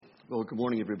Well, good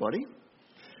morning, everybody.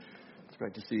 It's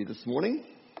great to see you this morning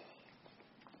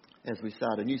as we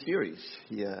start a new series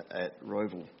here at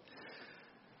Roval.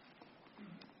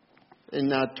 In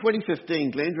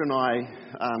 2015, Glenda and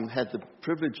I had the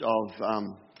privilege of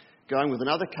going with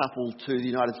another couple to the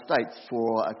United States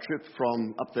for a trip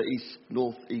from up the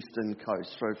northeastern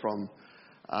coast, so from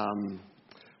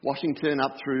Washington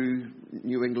up through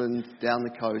New England, down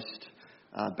the coast,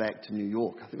 back to New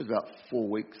York. I think it was about 4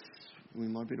 weeks we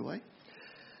might have been away. It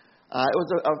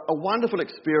was a wonderful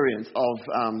experience of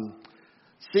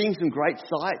seeing some great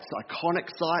sights, iconic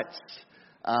sights,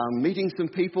 meeting some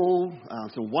people,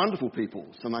 some wonderful people,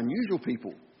 some unusual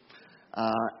people,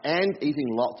 and eating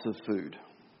lots of food.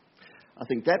 I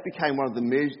think that became one of the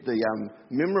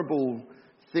memorable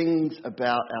things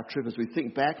about our trip as we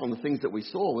think back on the things that we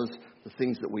saw was the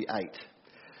things that we ate.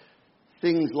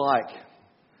 Things like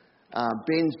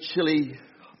Ben's chili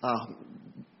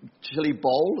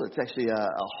bowl. It's actually a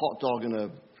hot dog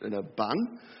in a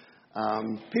bun.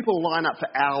 People line up for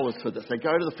hours for this. They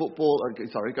go to the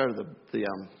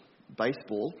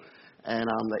baseball, and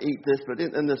they eat this. But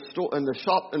in the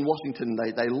shop in Washington,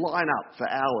 they line up for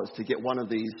hours to get one of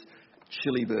these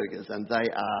chili burgers, and they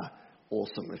are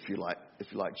awesome if you like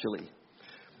chili.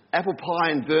 Apple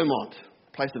pie in Vermont,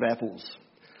 place of apples.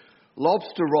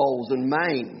 Lobster rolls in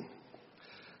Maine.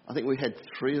 I think we had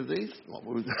 3 of these.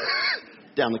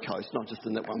 Down the coast, not just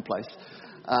in that one place.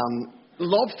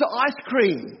 Lobster ice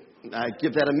cream.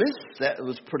 Give that a miss. That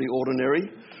was pretty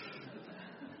ordinary.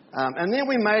 And then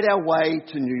we made our way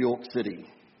to New York City.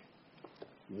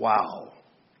 Wow.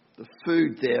 The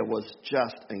food there was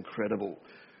just incredible.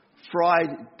 Fried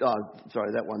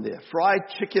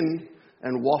chicken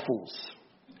and waffles.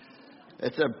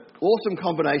 It's an awesome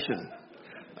combination.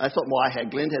 That's not what I had.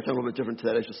 Glenda had something a little bit different to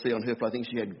that, as you'll see on her, but I think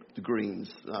she had the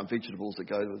greens, vegetables that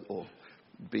go with, or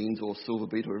beans or silver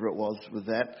beet, whatever it was with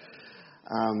that.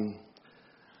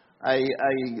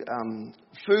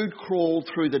 Food crawl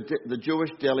through the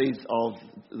Jewish delis of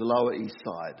the Lower East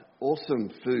Side. Awesome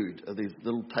food. These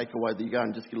little takeaway that you go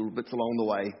and just get little bits along the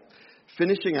way.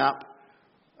 Finishing up,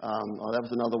 that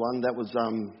was another one. That was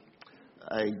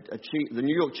the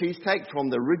New York cheesecake from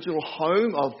the original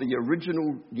home of the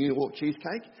original New York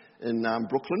cheesecake in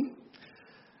Brooklyn.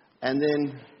 And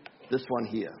then this one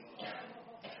here.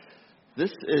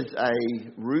 This is a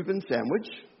Reuben sandwich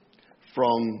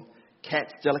from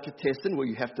Katz's Delicatessen, where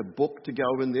you have to book to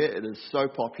go in there. It is so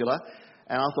popular.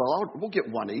 And I thought, we'll get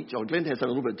one each. Glenda has something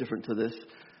a little bit different to this.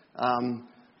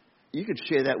 You could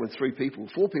share that with 3 people,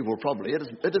 4 people probably. It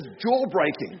is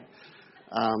jaw-breaking.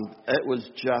 It was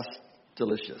just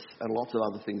delicious, and lots of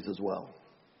other things as well.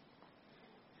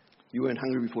 You weren't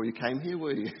hungry before you came here,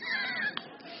 were you?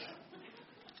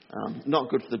 Not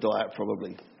good for the diet,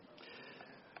 probably.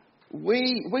 We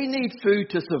need food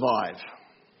to survive.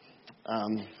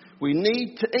 We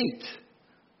need to eat,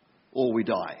 or we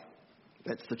die.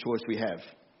 That's the choice we have.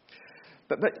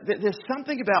 But there's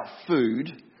something about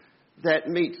food that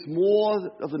meets more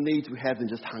of the needs we have than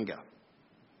just hunger.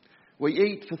 We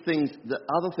eat for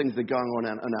other things that are going on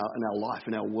in our life,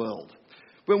 in our world.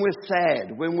 When we're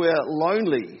sad, when we're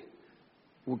lonely,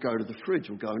 we'll go to the fridge,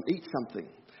 we'll go and eat something.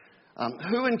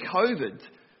 Who in COVID,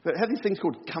 have these things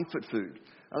called comfort food?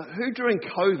 Who during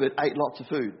COVID ate lots of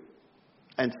food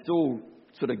and still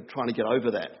sort of trying to get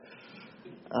over that?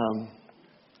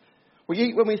 We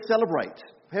eat when we celebrate.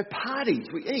 We have parties,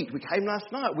 we eat. We came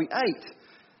last night, we ate.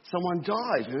 Someone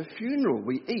dies, we have a funeral,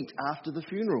 we eat after the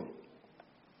funeral.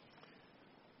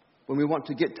 When we want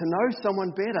to get to know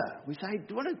someone better, we say, do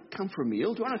you want to come for a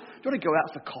meal? Do you want to go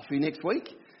out for coffee next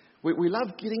week? We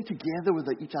love getting together with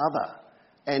each other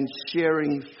and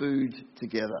sharing food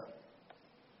together.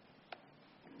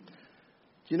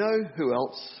 Do you know who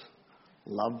else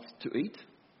loved to eat?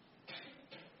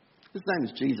 His name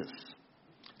is Jesus.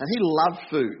 And he loved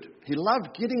food. He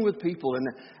loved getting with people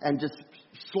and just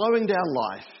slowing down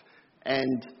life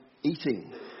and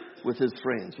eating with his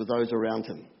friends, with those around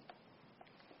him.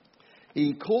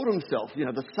 He called himself,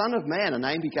 the Son of Man, a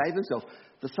name he gave himself.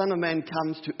 The Son of Man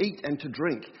comes to eat and to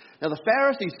drink. Now, the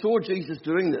Pharisees saw Jesus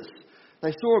doing this.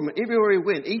 They saw him everywhere he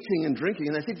went, eating and drinking,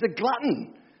 and they said, he's a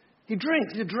glutton. He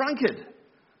drinks, he's a drunkard.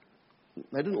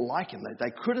 They didn't like him.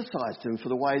 They criticized him for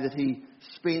the way that he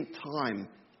spent time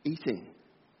eating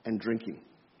and drinking.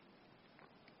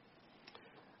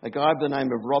 A guy by the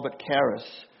name of Robert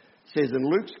Karras says in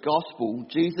Luke's Gospel,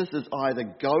 Jesus is either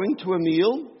going to a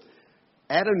meal,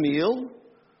 at a meal,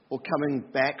 or coming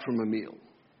back from a meal.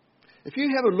 If you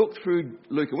have a look through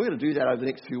Luke, and we're going to do that over the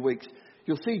next few weeks,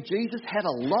 you'll see Jesus had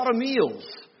a lot of meals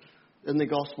in the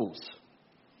Gospels.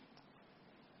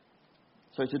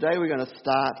 So today we're going to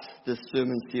start this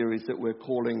sermon series that we're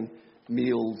calling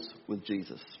Meals with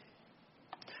Jesus.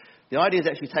 The idea is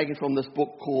actually taken from this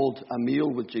book called A Meal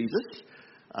with Jesus,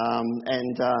 a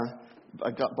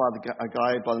guy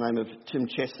by the name of Tim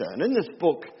Chester. And in this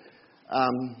book,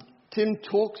 Tim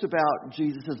talks about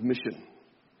Jesus' mission.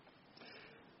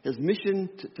 His mission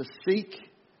to seek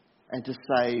and to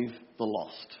save the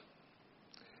lost.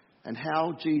 And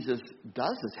how Jesus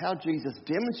does this, how Jesus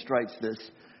demonstrates this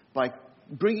by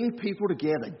bringing people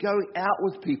together, going out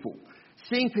with people,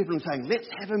 seeing people and saying, let's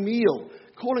have a meal.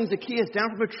 Calling Zacchaeus down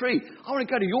from a tree. I want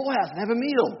to go to your house and have a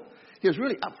meal. He was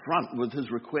really upfront with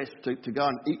his request to go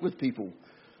and eat with people.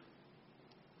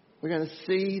 We're going to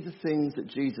see the things that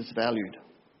Jesus valued.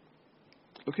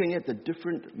 Looking at the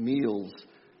different meals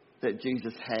that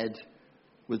Jesus had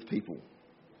with people.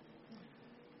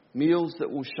 Meals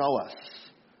that will show us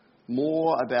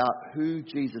more about who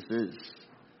Jesus is.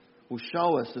 Will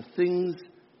show us the things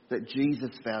that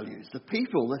Jesus values. The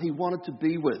people that he wanted to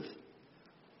be with.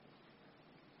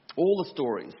 All the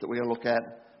stories that we're going to look at,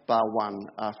 bar one,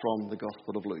 are from the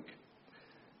Gospel of Luke.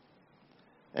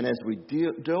 And as we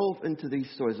delve into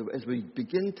these stories, as we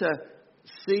begin to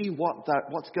see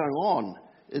what's going on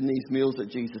in these meals that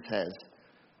Jesus has,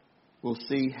 we'll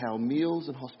see how meals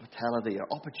and hospitality are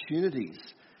opportunities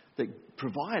that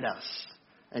provide us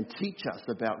and teach us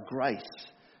about grace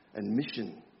and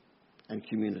mission and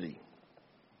community.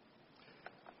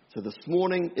 So this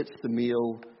morning, it's the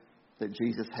meal that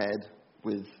Jesus had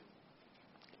with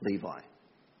Levi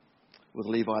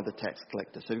the tax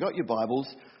collector. So if you've got your Bibles,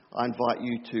 I invite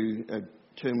you to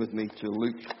turn with me to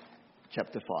Luke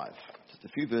chapter 5. Just a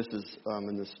few verses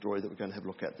in this story that we're going to have a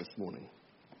look at this morning.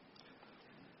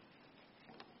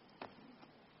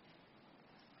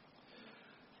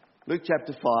 Luke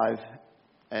chapter 5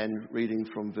 and reading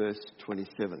from verse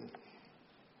 27.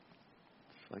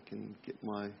 If I can get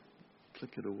my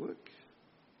clicker to work.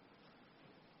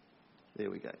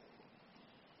 There we go.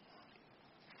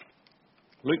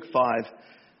 Luke 5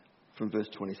 from verse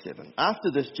 27.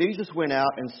 After this, Jesus went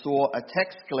out and saw a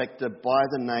tax collector by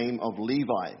the name of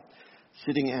Levi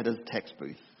sitting at his tax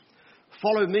booth.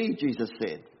 "Follow me," Jesus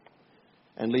said.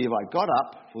 And Levi got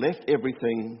up, left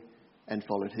everything, and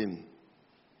followed him.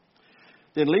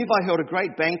 Then Levi held a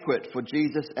great banquet for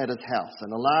Jesus at his house,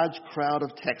 and a large crowd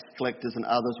of tax collectors and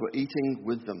others were eating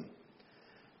with them.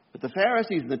 But the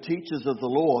Pharisees and the teachers of the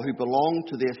law who belonged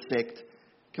to their sect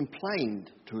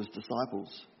complained to his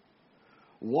disciples,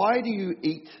 "Why do you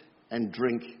eat and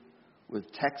drink with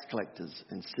tax collectors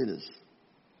and sinners?"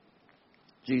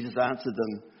 Jesus answered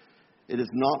them, "It is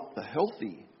not the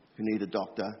healthy who need a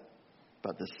doctor,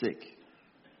 but the sick.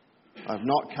 I have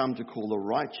not come to call the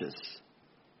righteous,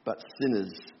 but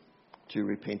sinners to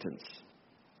repentance."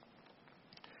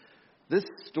 This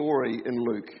story in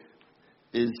Luke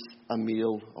is a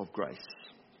meal of grace.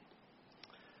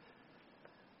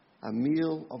 A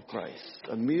meal of grace.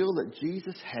 A meal that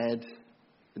Jesus had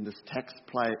in this tax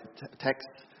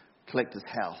collector's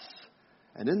house.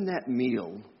 And in that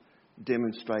meal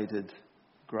demonstrated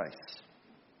grace.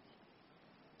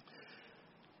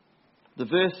 The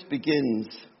verse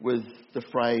begins with the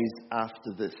phrase,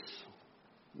 "after this,"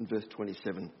 in verse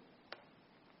 27.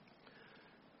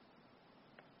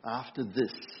 After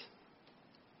this.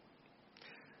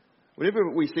 Whenever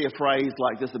we see a phrase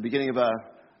like this at the beginning of a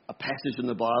passage in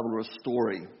the Bible or a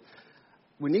story,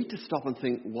 we need to stop and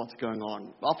think, what's going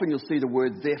on? Often you'll see the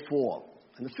word "therefore."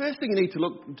 And the first thing you need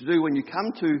to do when you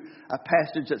come to a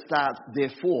passage that starts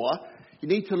 "therefore," you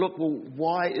need to look, well,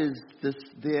 why is this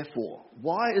therefore?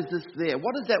 Why is this there?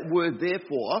 What is that word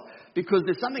 "therefore"? Because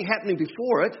there's something happening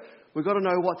before it. We've got to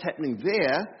know what's happening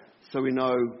there so we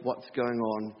know what's going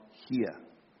on here.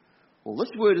 Well,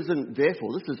 this word isn't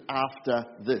 "therefore." This is "after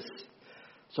this."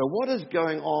 So what is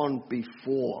going on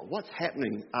before? What's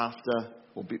happening after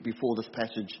or before this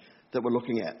passage that we're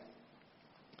looking at?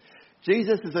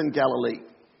 Jesus is in Galilee,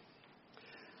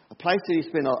 a place that he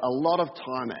spent a lot of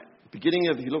time at. Beginning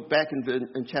of, if you look back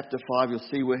in chapter 5, you'll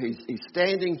see where he's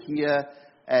standing here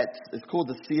it's called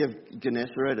the Sea of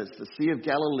Gennesaret. It's the Sea of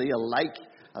Galilee, a lake,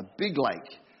 a big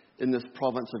lake in this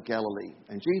province of Galilee.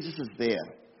 And Jesus is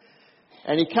there.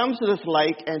 And he comes to this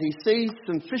lake and he sees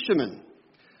some fishermen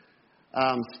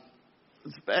at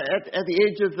the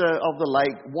edge of the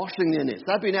lake washing their nets.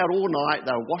 They've been out all night,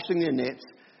 they're washing their nets.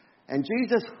 And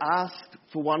Jesus asked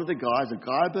for one of the guys, a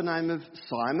guy by the name of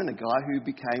Simon, a guy who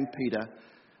became Peter,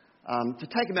 to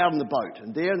take him out on the boat.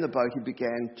 And there in the boat he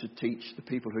began to teach the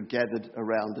people who gathered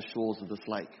around the shores of this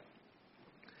lake.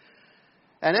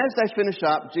 And as they finish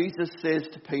up, Jesus says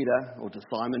to Peter, or to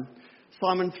Simon,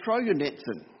 "Simon, throw your nets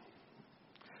in."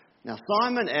 Now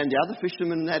Simon and the other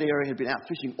fishermen in that area had been out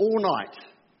fishing all night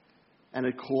and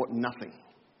had caught nothing.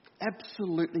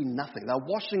 Absolutely nothing. They were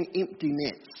washing empty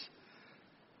nets.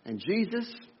 And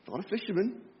Jesus, not a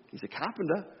fisherman, he's a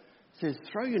carpenter, says,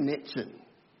 throw your nets in.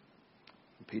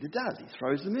 And Peter does. He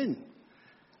throws them in.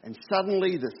 And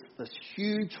suddenly this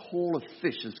huge haul of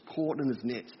fish is caught in his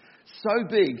nets. So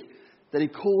big that he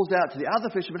calls out to the other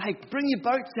fishermen, hey, bring your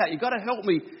boats out. You've got to help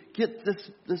me get this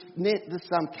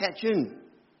catch in.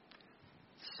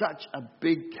 Such a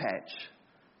big catch,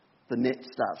 the net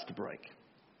starts to break.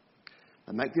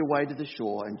 They make their way to the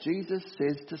shore, and Jesus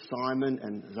says to Simon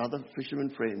and his other fishermen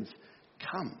friends,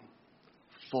 come,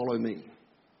 follow me.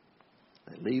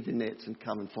 They leave their nets and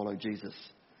come and follow Jesus.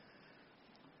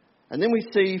 And then we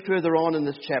see further on in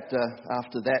this chapter,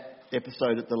 after that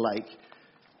episode at the lake,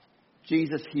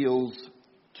 Jesus heals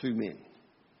two men.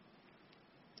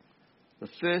 The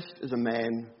first is a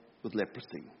man with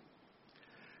leprosy.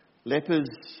 Lepers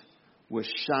were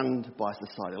shunned by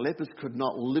society. Lepers could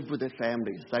not live with their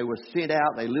families. They were sent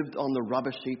out. They lived on the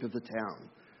rubbish heap of the town,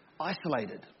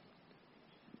 isolated.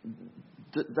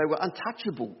 They were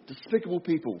untouchable, despicable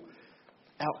people,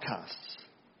 outcasts.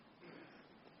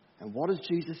 And what does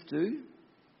Jesus do?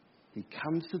 He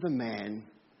comes to the man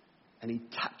and he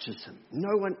touches him.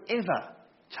 No one ever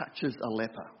touches a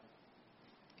leper.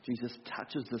 Jesus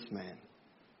touches this man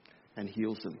and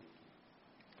heals him.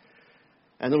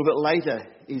 And a little bit later,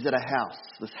 he's at a house,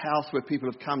 this house where people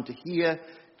have come to hear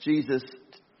Jesus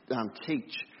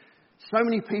teach. So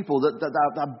many people that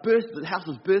the house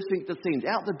is bursting at the seams,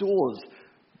 out the doors,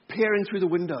 peering through the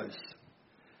windows.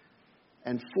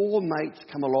 And 4 mates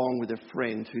come along with a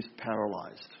friend who's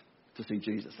paralyzed to see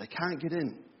Jesus. They can't get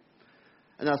in.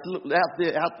 And I was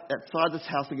outside this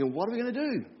house thinking, what are we going to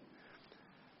do?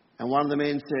 And one of the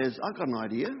men says, I've got an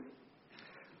idea.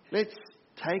 Let's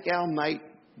take our mate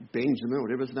Benjamin, or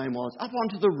whatever his name was, up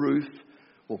onto the roof.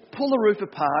 We'll pull the roof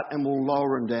apart and we'll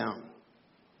lower him down.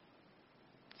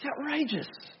 It's outrageous.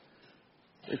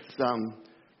 It's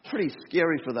pretty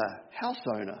scary for the house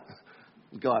owner.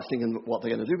 The guy's thinking what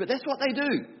they're going to do, but that's what they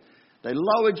do. They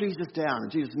lower Jesus down,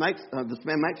 and this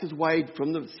man makes his way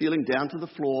from the ceiling down to the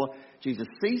floor. Jesus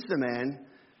sees the man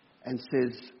and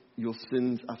says, your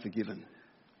sins are forgiven.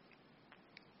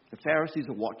 The Pharisees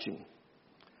are watching.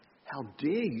 How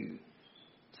dare you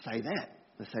say that?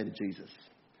 They say to Jesus.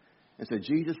 And so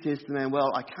Jesus says to the man,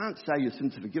 well, I can't say your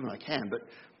sins are forgiven. I can, but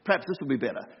perhaps this will be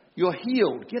better. You're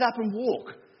healed. Get up and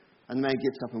walk. And the man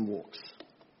gets up and walks.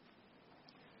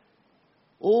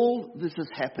 All this is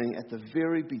happening at the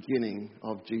very beginning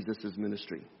of Jesus'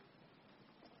 ministry.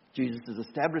 Jesus is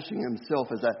establishing himself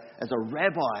as a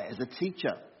rabbi, as a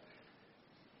teacher.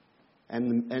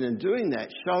 And in doing that,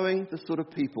 showing the sort of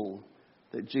people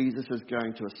that Jesus is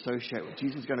going to associate with.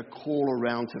 Jesus is going to call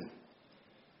around him.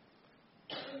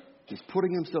 He's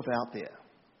putting himself out there.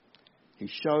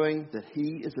 He's showing that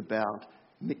he is about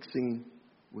mixing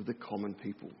with the common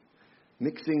people.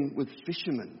 Mixing with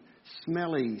fishermen,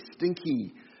 smelly,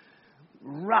 stinky,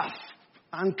 rough,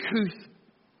 uncouth,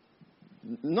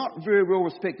 not very well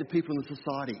respected people in the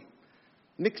society.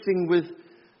 Mixing with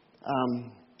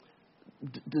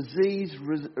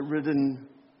disease-ridden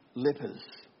lepers.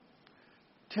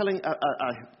 Telling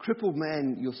a crippled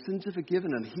man, your sins are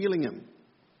forgiven, and healing him.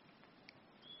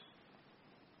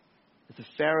 If the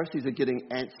Pharisees are getting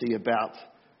antsy about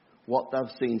what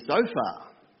they've seen so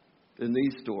far in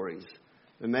these stories,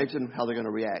 imagine how they're going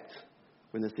to react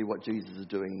when they see what Jesus is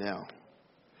doing now.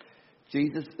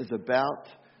 Jesus is about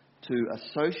to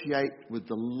associate with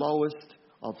the lowest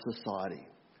of society,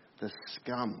 the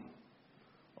scum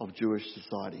of Jewish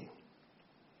society.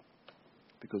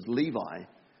 Because Levi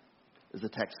is a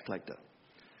tax collector.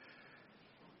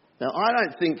 Now, I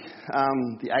don't think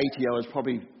the ATO is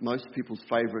probably most people's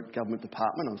favourite government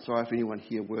department. I'm sorry if anyone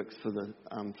here works for the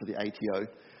ATO.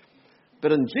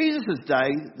 But in Jesus'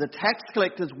 day, the tax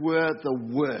collectors were the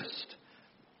worst.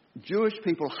 Jewish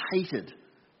people hated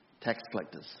tax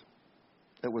collectors.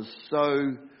 It was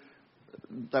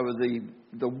they were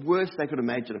the worst they could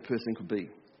imagine a person could be.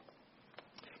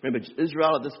 Remember,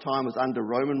 Israel at this time was under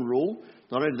Roman rule.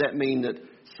 Not only did that mean that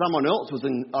someone else was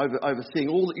overseeing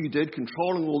all that you did,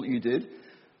 controlling all that you did,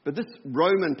 but this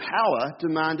Roman power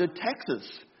demanded taxes.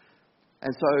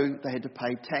 And so they had to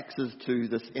pay taxes to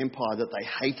this empire that they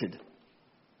hated.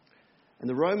 And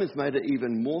the Romans made it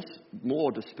even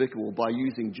more despicable by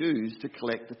using Jews to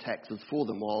collect the taxes for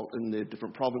them while in their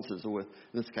different provinces, or in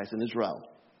this case in Israel.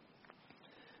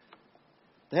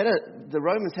 The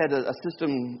Romans had a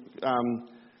system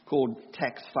called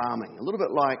tax farming, a little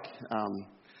bit like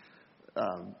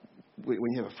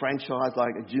when you have a franchise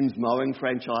like a Jim's Mowing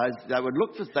franchise, they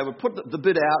would put the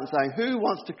bid out and saying, who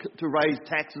wants to raise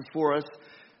taxes for us?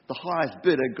 The highest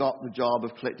bidder got the job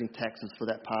of collecting taxes for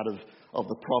that part of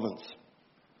the province.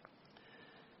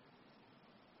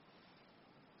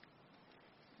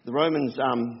 The Romans,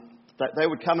 they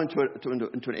would come into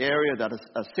an area that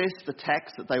assessed the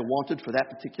tax that they wanted for that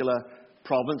particular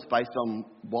province based on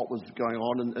what was going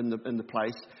on in the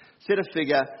place, set a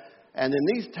figure, and then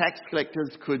these tax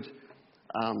collectors could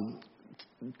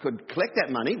collect that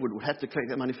money, would have to collect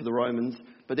that money for the Romans,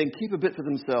 but then keep a bit for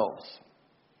themselves.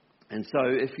 And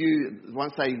so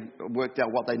once they worked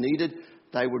out what they needed,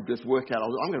 they would just work out,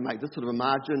 I'm going to make this sort of a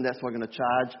margin, that's what I'm going to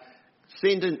charge.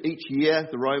 Send in each year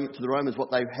to the Romans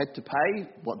what they had to pay.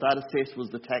 What they'd assessed was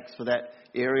the tax for that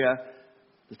area.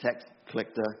 The tax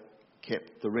collector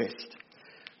kept the rest.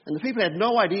 And the people had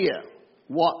no idea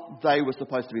what they were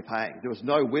supposed to be paying. There was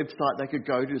no website they could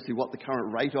go to see what the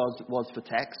current rate was for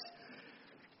tax.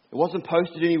 It wasn't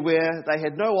posted anywhere. They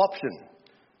had no option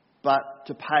but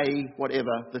to pay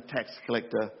whatever the tax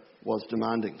collector was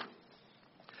demanding.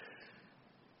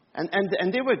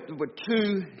 And there were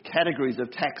two categories of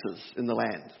taxes in the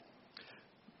land.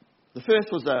 The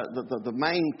first was the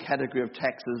main category of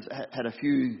taxes had a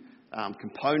few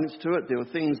components to it. There were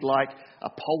things like a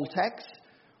poll tax,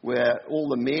 where all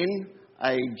the men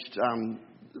aged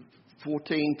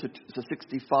 14 to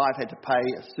 65 had to pay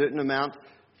a certain amount.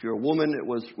 If you're a woman, it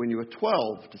was when you were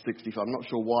 12 to 65. I'm not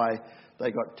sure why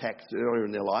they got taxed earlier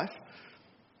in their life.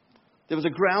 There was a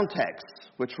ground tax,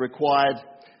 which required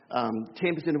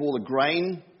 10% of all the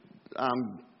grain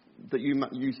that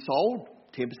you sold.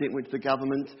 10% went to the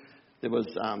government. There was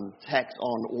tax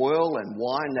on oil and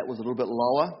wine. That was a little bit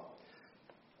lower.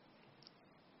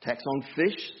 Tax on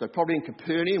fish. So probably in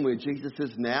Capernaum, where Jesus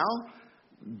is now,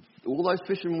 all those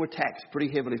fishermen were taxed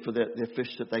pretty heavily for their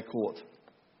fish that they caught.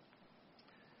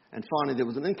 And finally, there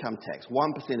was an income tax.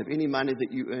 1% of any money that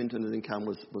you earned in an income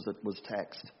was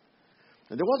taxed.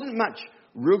 And there wasn't much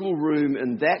wriggle room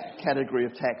in that category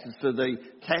of taxes for the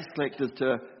tax collectors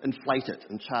to inflate it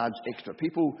and charge extra.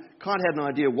 People kind of had an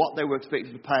idea what they were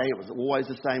expected to pay. It was always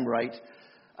the same rate.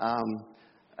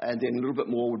 And then a little bit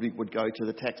more would go to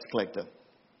the tax collector.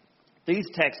 These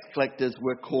tax collectors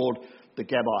were called the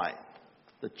Gabbai,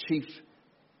 the chief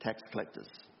tax collectors.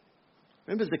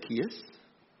 Remember Zacchaeus?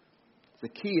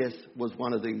 Zacchaeus was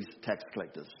one of these tax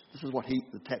collectors. This is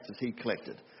the taxes he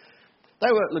collected.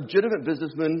 They were legitimate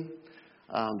businessmen.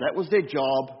 That was their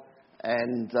job,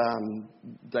 and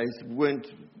they weren't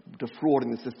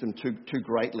defrauding the system too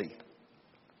greatly.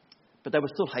 But they were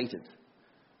still hated,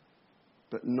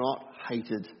 but not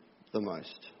hated the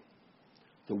most.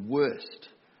 The worst,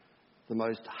 the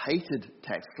most hated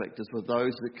tax collectors were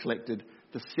those that collected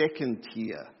the second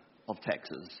tier of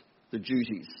taxes, the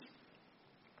duties.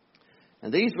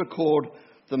 And these were called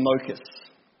the Mochis.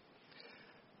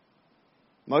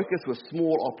 Mochis were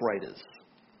small operators,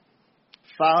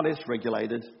 far less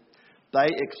regulated. They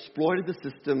exploited the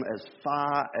system as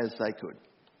far as they could.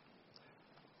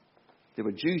 There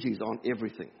were duties on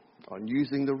everything, on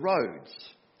using the roads,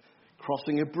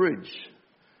 crossing a bridge,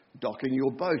 docking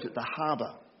your boat at the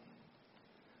harbour.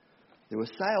 There was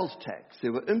sales tax,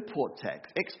 there were import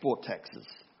tax, export taxes.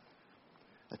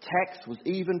 A tax was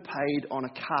even paid on a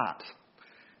cart,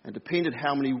 and depended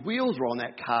how many wheels were on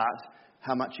that cart,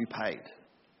 how much you paid.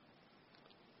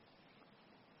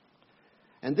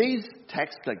 And these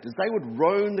tax collectors, they would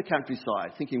roam the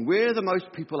countryside, thinking, where the most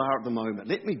people are at the moment.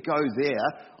 Let me go there.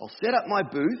 I'll set up my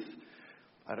booth.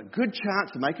 I had a good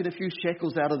chance of making a few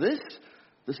shekels out of this.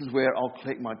 This is where I'll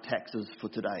collect my taxes for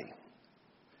today.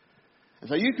 And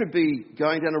so you could be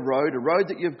going down a road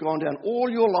that you've gone down all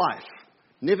your life,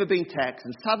 never been taxed,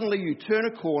 and suddenly you turn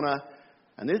a corner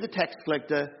and there's a tax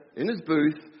collector in his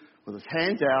booth with his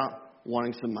hands out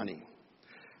wanting some money.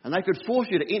 And they could force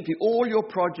you to empty all your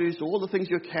produce, all the things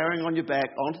you're carrying on your back,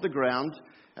 onto the ground,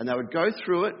 and they would go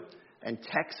through it and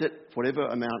tax it for whatever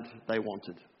amount they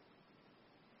wanted.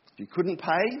 If you couldn't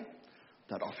pay,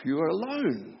 they'd offer you a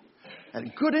loan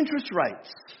at good interest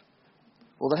rates.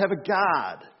 Or they'd have a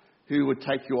guard who would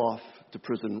take you off to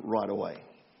prison right away.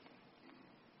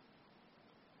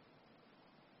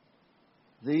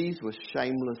 These were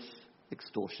shameless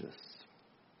extortionists.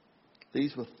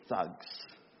 These were thugs.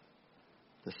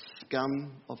 The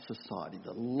scum of society,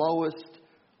 the lowest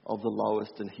of the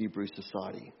lowest in Hebrew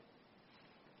society.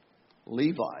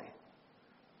 Levi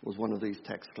was one of these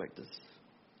tax collectors,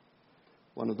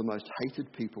 one of the most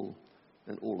hated people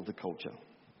in all of the culture.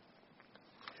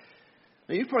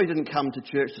 Now, you probably didn't come to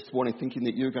church this morning thinking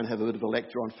that you were going to have a bit of a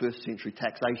lecture on first century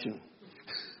taxation.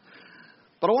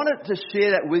 But I wanted to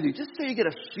share that with you, just so you get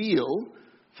a feel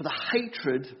for the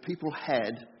hatred people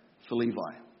had for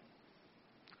Levi.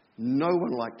 No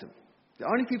one liked him. The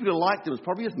only people who liked him was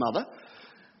probably his mother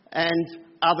and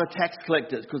other tax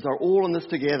collectors, because they're all in this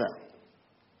together.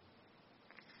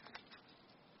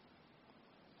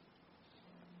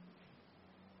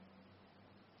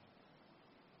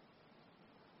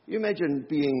 You imagine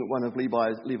being one of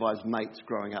Levi's mates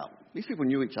growing up. These people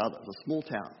knew each other. It was a small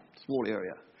town, small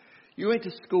area. You went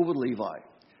to school with Levi.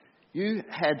 You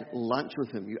had lunch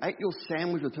with him. You ate your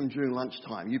sandwich with him during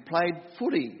lunchtime. You played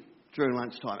footy during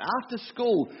lunchtime. After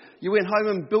school, you went home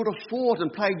and built a fort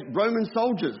and played Roman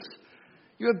soldiers.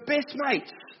 You were best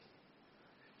mates.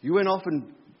 You went off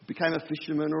and became a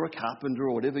fisherman or a carpenter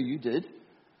or whatever you did.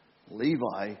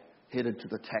 Levi headed to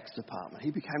the tax department.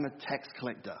 He became a tax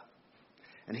collector.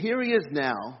 And here he is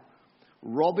now,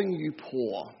 robbing you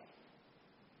poor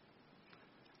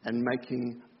and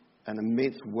making an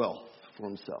immense wealth for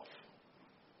himself.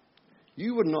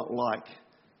 You would not like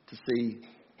to see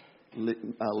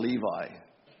Levi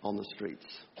on the streets.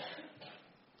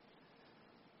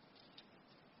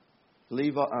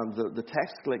 The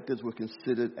tax collectors were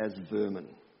considered as vermin.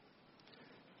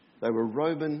 They were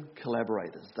Roman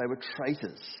collaborators. They were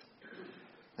traitors.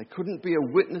 They couldn't be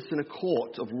a witness in a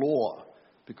court of law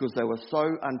because they were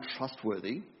so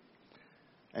untrustworthy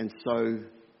and so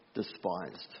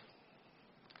despised.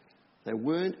 They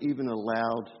weren't even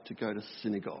allowed to go to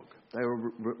synagogue. They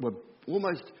were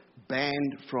almost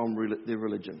banned from their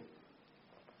religion.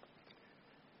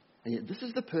 And yet this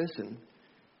is the person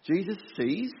Jesus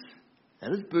sees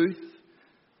at his booth,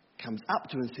 comes up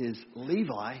to him and says,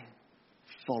 Levi,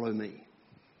 follow me.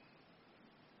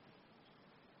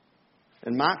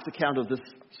 In Mark's account of this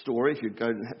story, if you go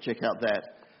and check out that,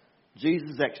 Jesus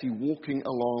is actually walking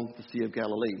along the Sea of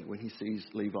Galilee when he sees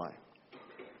Levi.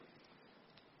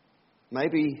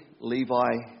 Maybe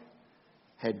Levi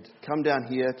had come down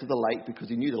here to the lake because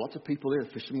he knew that lots of people there,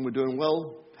 the fishermen were doing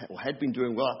well, or had been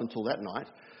doing well up until that night,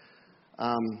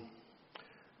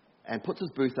 and puts his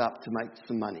booth up to make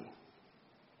some money.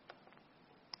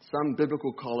 Some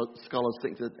biblical scholars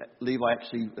think that Levi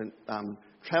actually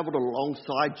travelled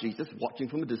alongside Jesus, watching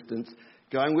from a distance,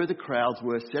 going where the crowds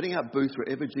were, setting up booths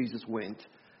wherever Jesus went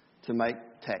to make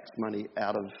tax money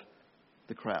out of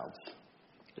the crowds.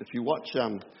 If you watch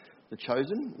The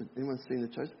Chosen, anyone seen The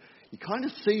Chosen? You kind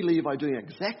of see Levi doing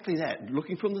exactly that,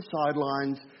 looking from the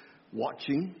sidelines,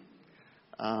 watching,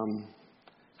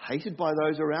 hated by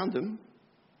those around him,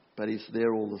 but he's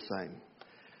there all the same.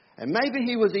 And maybe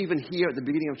he was even here at the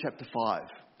beginning of chapter 5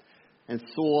 and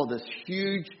saw this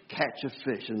huge catch of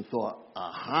fish and thought,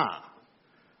 aha,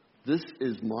 this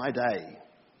is my day.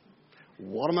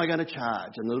 What am I going to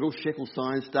charge? And the little shekel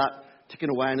signs start ticking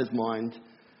away in his mind.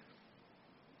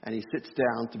 And he sits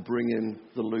down to bring in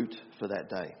the loot for that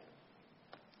day.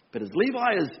 But as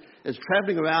Levi is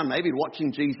travelling around, maybe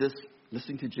watching Jesus,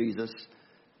 listening to Jesus,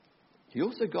 he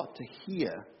also got to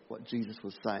hear what Jesus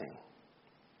was saying.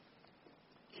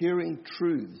 Hearing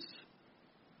truths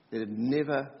that he'd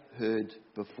never heard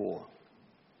before.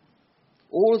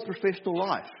 All his professional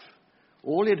life,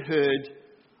 all he'd heard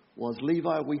was,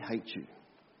 Levi, we hate you.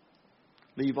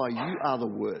 Levi, you are the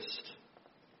worst.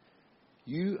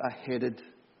 You are headed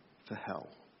for hell.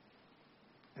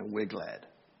 And we're glad.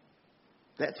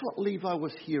 That's what Levi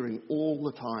was hearing all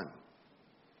the time.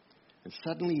 And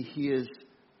suddenly he hears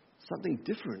something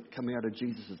different coming out of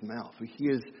Jesus' mouth. He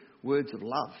hears words of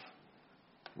love,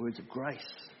 words of grace,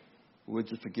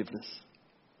 words of forgiveness.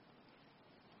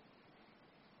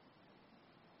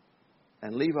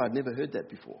 And Levi had never heard that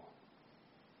before.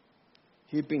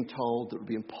 He had been told that it would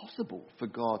be impossible for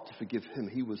God to forgive him.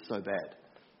 He was so bad.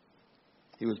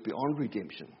 He was beyond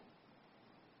redemption.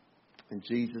 And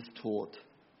Jesus taught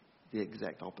the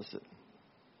exact opposite.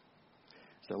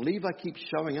 So Levi keeps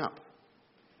showing up,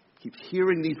 keeps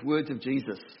hearing these words of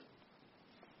Jesus.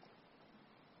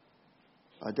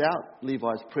 I doubt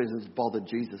Levi's presence bothered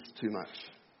Jesus too much,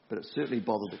 but it certainly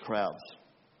bothered the crowds.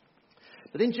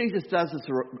 But then Jesus does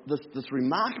this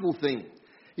remarkable thing.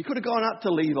 He could have gone up to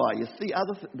Levi. You see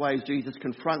other ways Jesus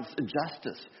confronts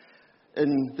injustice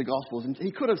in the Gospels. And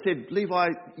he could have said, Levi,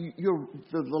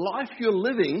 the life you're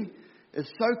living is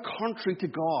so contrary to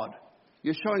God.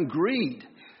 You're showing greed.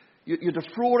 You're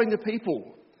defrauding the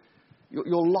people.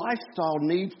 Your lifestyle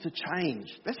needs to change.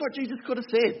 That's what Jesus could have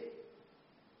said.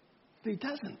 But he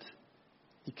doesn't.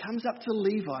 He comes up to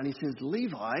Levi and he says,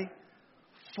 Levi,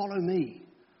 follow me.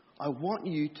 I want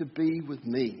you to be with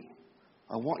me.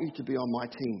 I want you to be on my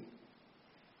team.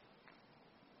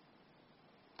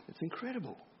 It's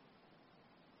incredible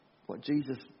what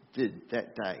Jesus did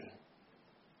that day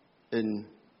in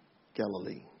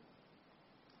Galilee.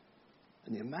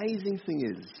 And the amazing thing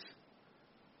is,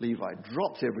 Levi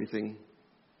drops everything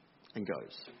and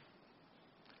goes.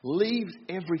 Leaves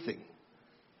everything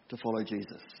to follow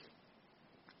Jesus.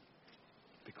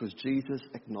 Because Jesus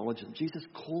acknowledges him. Jesus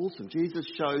calls him. Jesus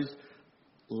shows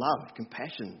love,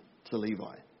 compassion to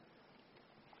Levi.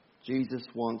 Jesus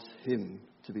wants him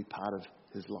to be part of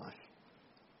his life.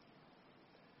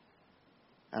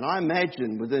 And I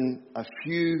imagine within a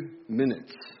few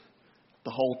minutes,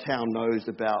 the whole town knows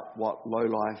about what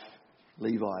lowlife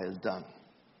Levi has done.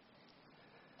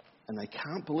 And they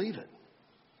can't believe it.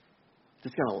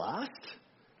 Just going to last?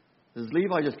 Is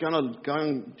Levi just going to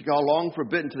go along for a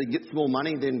bit until he gets more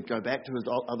money, then go back to his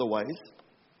other ways?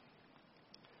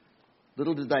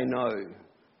 Little did they know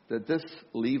that this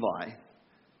Levi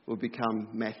would become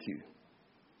Matthew.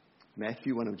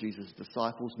 Matthew, one of Jesus'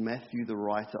 disciples. Matthew, the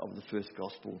writer of the first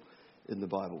gospel in the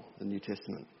Bible, the New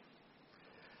Testament.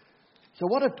 So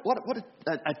what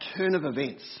a turn of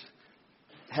events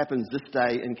happens this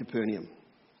day in Capernaum.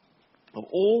 Of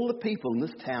all the people in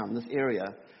this town, this area,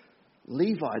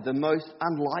 Levi, the most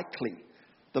unlikely,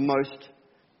 the most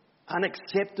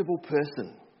unacceptable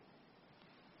person,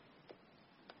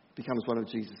 becomes one of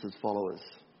Jesus' followers.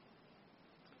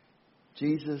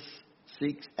 Jesus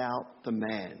seeks out the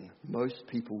man most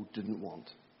people didn't want,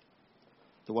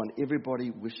 the one everybody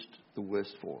wished the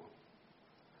worst for.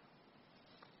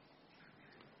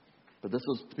 But this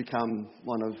was to become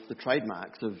one of the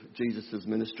trademarks of Jesus'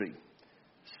 ministry.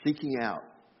 Seeking out,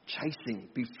 chasing,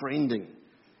 befriending,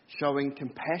 showing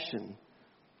compassion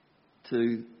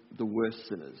to the worst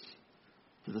sinners,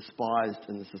 the despised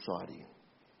in the society,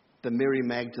 the Mary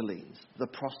Magdalenes, the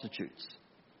prostitutes,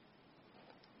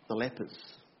 the lepers,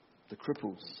 the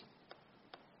cripples,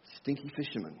 stinky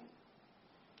fishermen,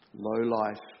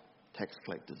 low-life tax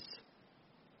collectors.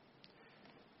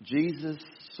 Jesus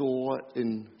saw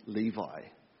in Levi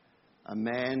a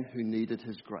man who needed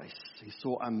his grace. He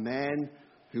saw a man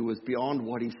who was beyond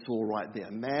what he saw right there,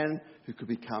 a man who could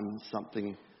become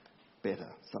something better,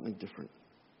 something different.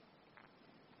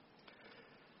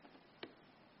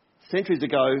 Centuries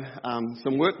ago,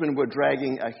 some workmen were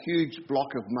dragging a huge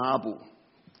block of marble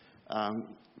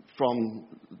from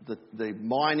the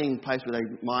mining place where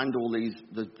they mined all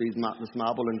this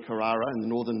marble in Carrara in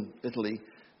northern Italy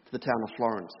to the town of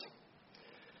Florence.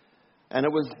 And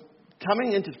it was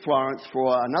coming into Florence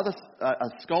for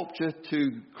a sculpture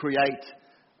to create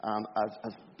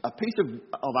a piece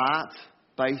of art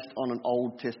based on an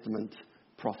Old Testament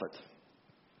prophet.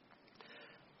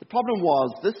 The problem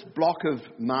was this block of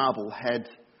marble had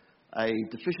a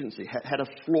deficiency, had a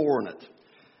flaw in it.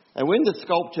 And when the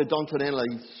sculptor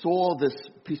Donatelli saw this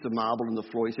piece of marble in the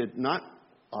floor, he said, "No,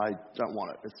 I don't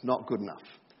want it. It's not good enough."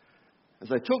 And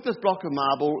so they took this block of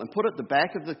marble and put it at the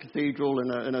back of the cathedral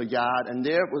in a yard, and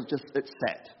there it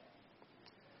sat.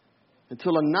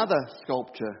 Until another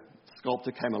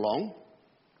sculptor came along,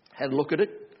 had a look at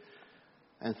it,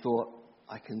 and thought,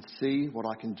 "I can see what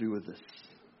I can do with this.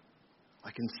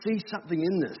 I can see something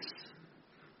in this."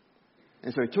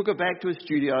 And so he took it back to his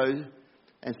studio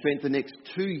and spent the next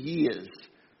 2 years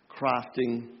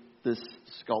crafting this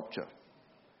sculpture.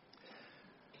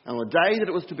 And on the day that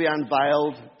it was to be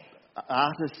unveiled,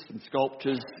 artists and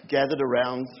sculptors gathered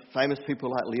around, famous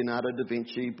people like Leonardo da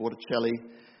Vinci, Botticelli.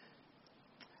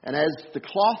 And as the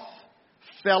cloth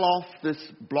fell off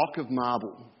this block of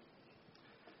marble,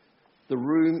 the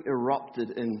room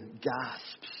erupted in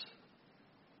gasps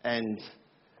and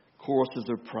choruses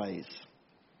of praise.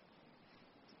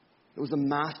 It was a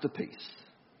masterpiece,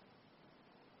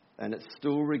 and it's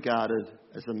still regarded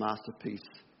as a masterpiece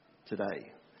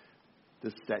today,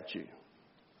 this statue.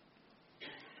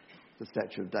 The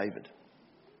statue of David.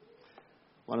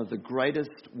 One of the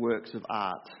greatest works of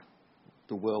art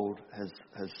the world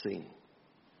has seen.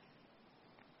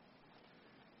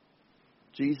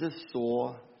 Jesus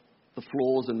saw the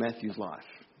flaws in Matthew's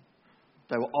life.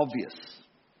 They were obvious.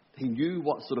 He knew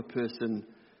what sort of person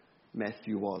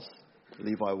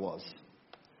Levi was.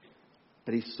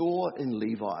 But he saw in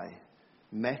Levi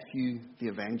Matthew the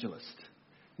evangelist,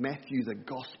 Matthew the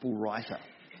gospel writer.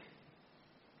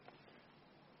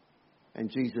 And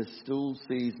Jesus still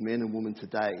sees men and women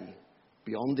today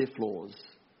beyond their flaws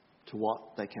to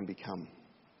what they can become.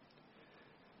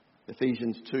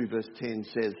 Ephesians 2 verse 10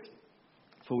 says,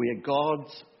 "For we are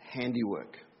God's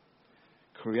handiwork,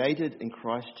 created in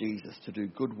Christ Jesus to do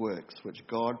good works which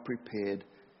God prepared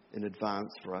in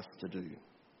advance for us to do."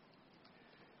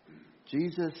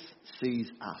 Jesus sees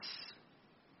us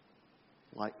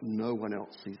like no one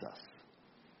else sees us.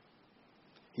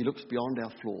 He looks beyond our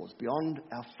flaws, beyond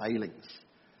our failings,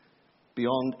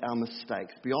 beyond our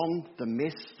mistakes, beyond the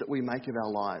mess that we make of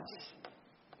our lives.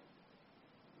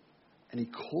 And he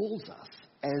calls us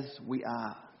as we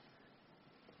are,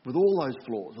 with all those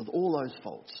flaws, with all those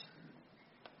faults.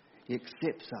 He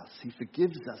accepts us, he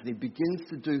forgives us, and he begins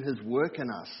to do his work in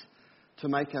us to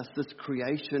make us this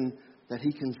creation that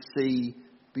he can see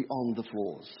beyond the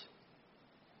flaws.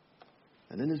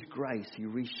 And in his grace, he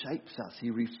reshapes us, he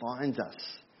refines us,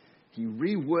 he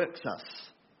reworks us.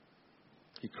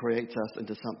 He creates us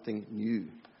into something new,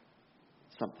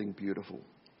 something beautiful.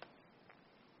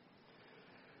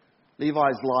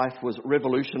 Levi's life was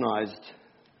revolutionized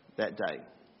that day.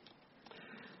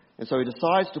 And so he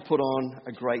decides to put on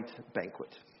a great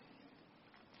banquet.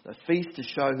 A feast to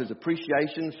show his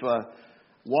appreciation for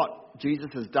what Jesus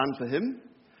has done for him.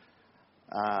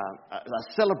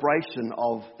 A celebration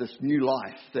of this new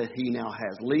life that he now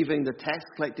has. Leaving the tax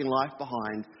collecting life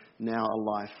behind, now a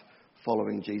life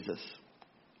following Jesus.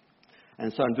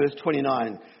 And so in verse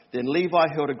 29, then Levi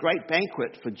held a great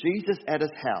banquet for Jesus at his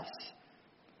house.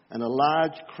 And a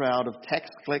large crowd of tax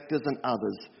collectors and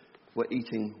others were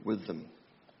eating with them.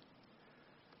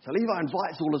 So Levi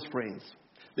invites all his friends.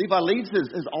 Levi leaves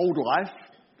his old life,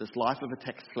 this life of a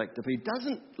tax collector, but he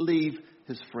doesn't leave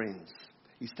his friends.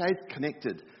 He stays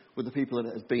connected with the people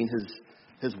that have been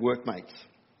his workmates.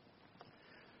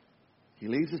 He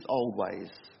leaves his old ways,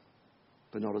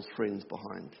 but not his friends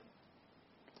behind.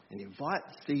 And he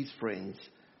invites these friends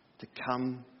to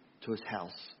come to his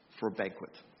house for a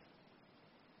banquet.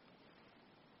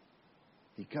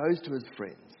 He goes to his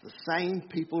friends, the same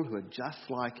people who are just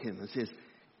like him, and says,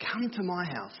 come to my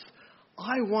house.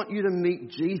 I want you to meet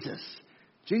Jesus.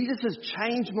 Jesus has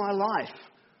changed my life.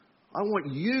 I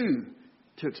want you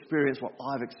to experience what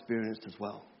I've experienced as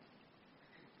well.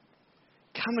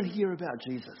 Come and hear about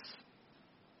Jesus.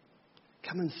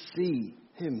 Come and see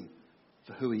him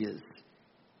for who he is.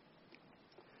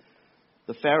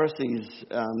 The Pharisees,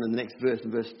 in the next verse,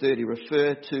 in verse 30,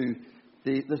 refer to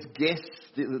these guests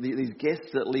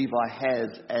that Levi has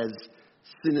as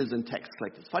sinners and tax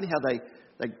collectors. Funny how they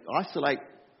isolate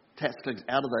tax collectors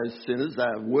out of those sinners. They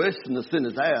are worse than the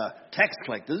sinners. They are tax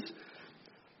collectors.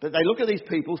 But they look at these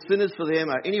people, sinners for them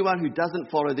are anyone who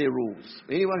doesn't follow their rules.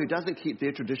 Anyone who doesn't keep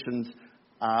their traditions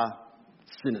are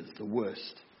sinners, the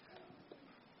worst.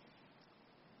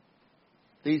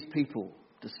 These people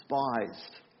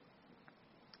despised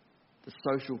the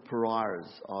social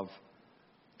pariahs of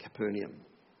Capernaum.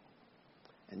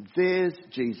 And there's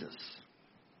Jesus,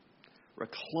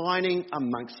 reclining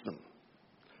amongst them,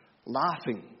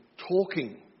 laughing,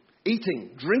 talking,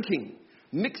 eating, drinking,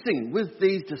 mixing with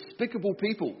these despicable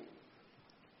people.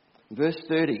 Verse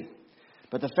 30,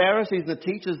 but the Pharisees and the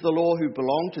teachers of the law who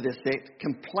belonged to their sect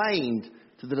complained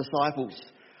to the disciples,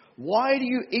 why do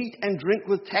you eat and drink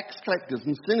with tax collectors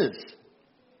and sinners?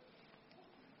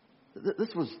 This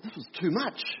was too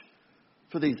much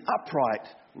for these upright,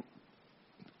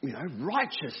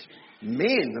 righteous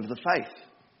men of the faith.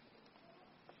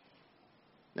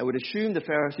 Now, we'd assume the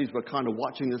Pharisees were kind of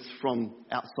watching this from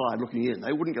outside looking in.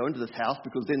 They wouldn't go into this house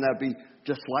because then they'd be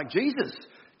just like Jesus,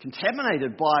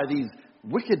 contaminated by these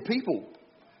wicked people,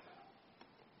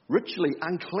 ritually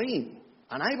unclean,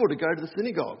 unable to go to the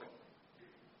synagogue.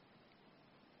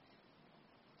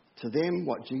 To them,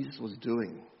 what Jesus was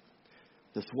doing,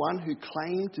 this one who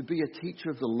claimed to be a teacher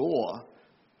of the law,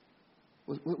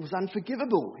 was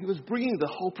unforgivable. He was bringing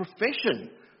the whole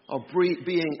profession of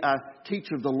being a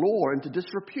teacher of the law into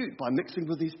disrepute by mixing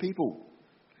with these people.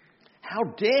 How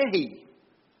dare he,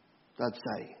 they'd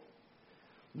say.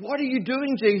 What are you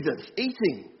doing, Jesus?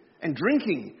 Eating and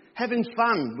drinking, having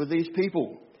fun with these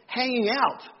people, hanging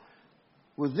out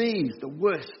with these, the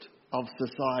worst of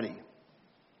society.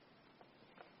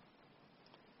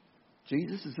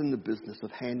 Jesus is in the business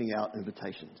of handing out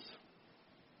invitations.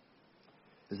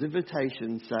 His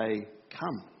invitations say,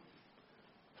 come,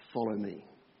 follow me.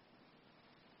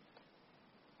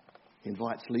 He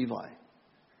invites Levi.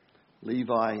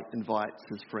 Levi invites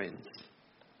his friends.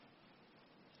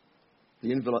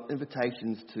 The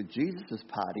invitations to Jesus'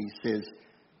 party says,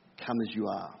 come as you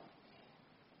are.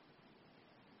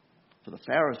 For the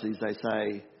Pharisees, they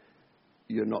say,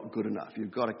 you're not good enough.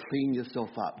 You've got to clean yourself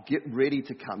up. Get ready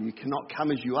to come. You cannot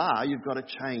come as you are. You've got to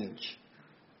change.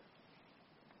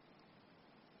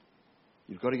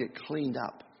 You've got to get cleaned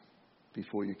up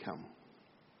before you come.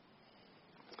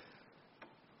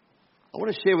 I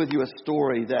want to share with you a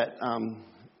story that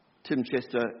Tim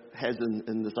Chester has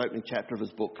in this opening chapter of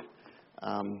his book.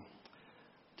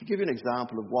 To give you an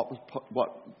example of what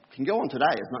can go on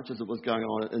today as much as it was going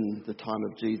on in the time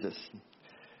of Jesus.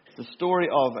 It's the story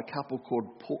of a couple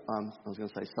called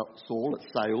Saul.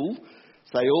 It's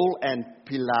Saul and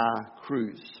Pilar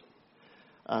Cruz.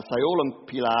 Saul and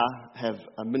Pilar have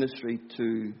a ministry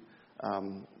to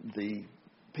the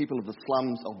people of the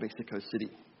slums of Mexico City.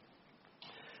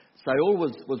 Saul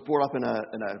was brought up in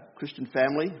a Christian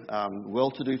family,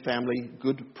 well-to-do family,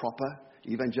 good, proper,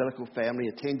 evangelical family,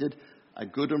 attended a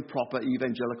good and proper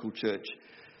evangelical church.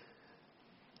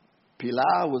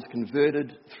 Pilar was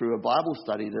converted through a Bible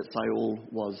study that Saul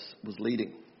was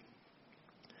leading.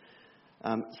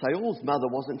 Saul's mother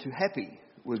wasn't too happy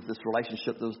with this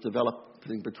relationship that was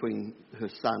developing between her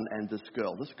son and this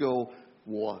girl. This girl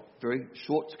wore very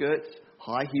short skirts,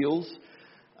 high heels,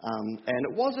 and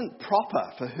it wasn't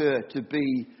proper for her to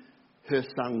be her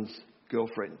son's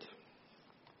girlfriend.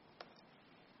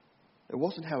 It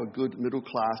wasn't how a good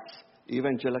middle-class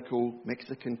evangelical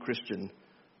Mexican Christian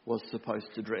was supposed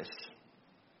to dress.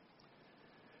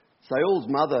 Saul's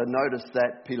mother noticed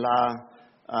that Pilar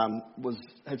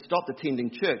had stopped attending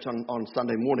church on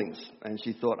Sunday mornings, and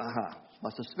she thought, my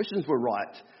suspicions were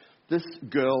right. This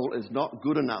girl is not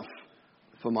good enough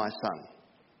for my son.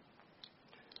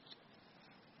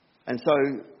 And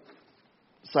so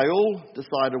Saul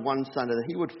decided one Sunday that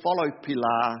he would follow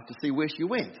Pilar to see where she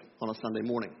went on a Sunday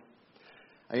morning.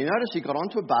 And he noticed she got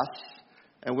onto a bus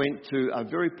and went to a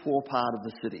very poor part of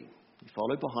the city. He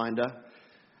followed behind her.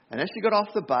 And as she got off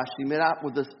the bus, she met up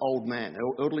with this old man,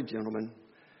 elderly gentleman.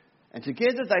 And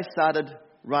together they started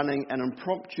running an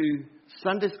impromptu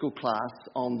Sunday school class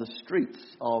on the streets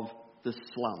of this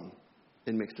slum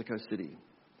in Mexico City.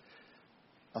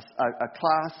 A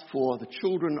class for the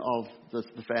children of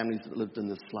the families that lived in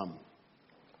this slum.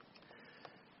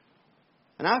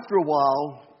 And after a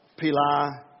while,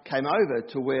 Pilar came over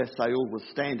to where Saul was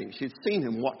standing. She'd seen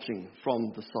him watching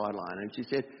from the sideline. And she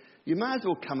said, "You may as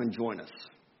well come and join us."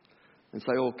 And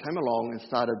Saul came along and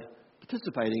started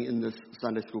participating in this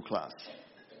Sunday school class.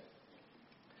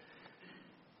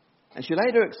 And she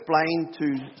later explained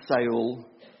to Saul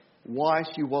why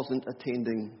she wasn't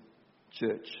attending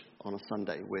church on a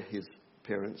Sunday where his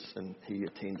parents and he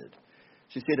attended.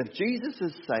 She said, if Jesus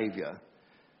is Saviour,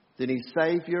 then He's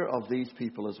Saviour of these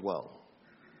people as well.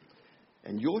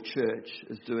 And your church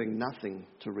is doing nothing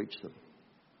to reach them.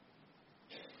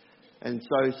 And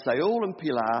so Saul and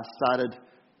Pilar started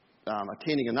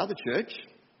attending another church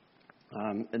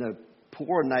in a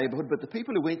poorer neighbourhood, but the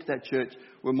people who went to that church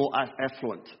were more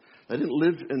affluent. They didn't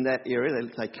live in that area.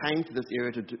 They came to this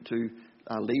area to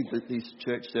lead these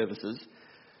church services.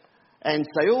 And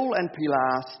Saul and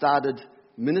Pilar started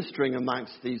ministering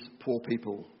amongst these poor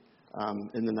people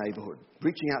in the neighbourhood,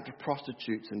 reaching out to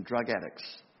prostitutes and drug addicts,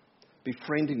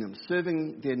 befriending them,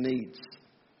 serving their needs,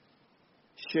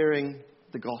 sharing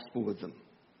the gospel with them.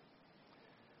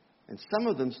 And some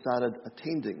of them started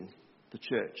attending the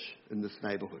church in this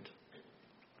neighbourhood.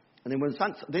 And then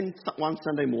one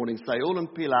Sunday morning, Saul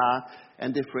and Pilar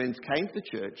and their friends came to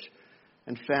the church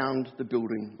and found the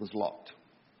building was locked.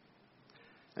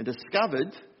 And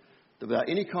discovered that without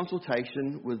any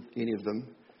consultation with any of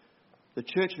them, the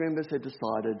church members had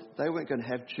decided they weren't going to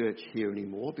have church here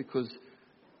anymore because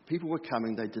people were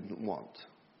coming they didn't want.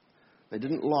 They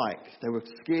didn't like. They were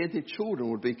scared their children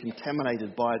would be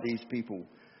contaminated by these people.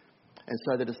 And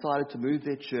so they decided to move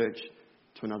their church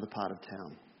to another part of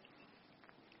town.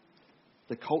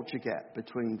 The culture gap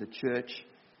between the church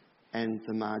and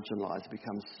the marginalised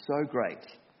becomes so great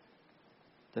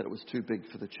that it was too big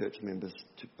for the church members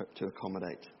to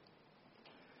accommodate.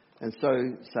 And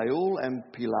so Saul and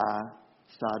Pilar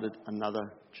started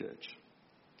another church.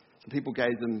 Some people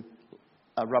gave them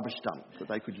a rubbish dump that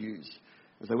they could use.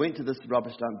 As they went to this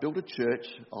rubbish dump, built a church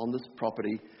on this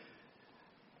property,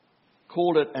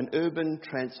 called it an urban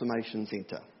transformation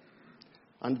centre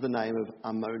under the name of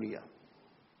Ammonia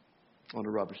on a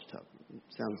rubbish dump.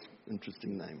 Sounds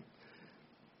interesting name.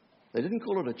 They didn't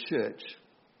call it a church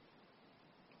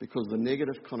because of the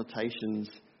negative connotations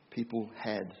people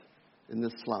had in the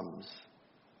slums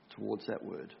towards that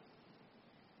word.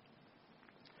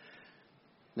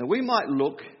 Now we might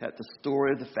look at the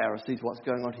story of the Pharisees, what's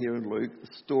going on here in Luke,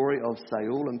 the story of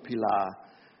Saul and Pilar,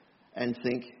 and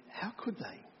think, how could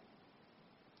they?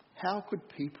 How could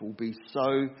people be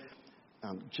so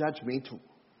judgmental,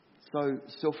 so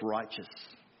self-righteous?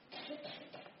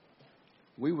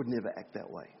 We would never act that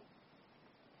way.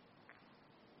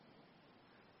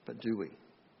 But do we?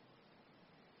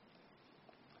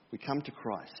 We come to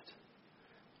Christ.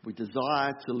 We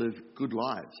desire to live good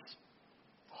lives,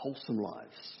 wholesome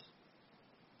lives.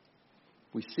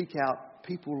 We seek out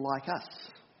people like us.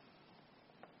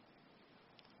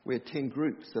 We attend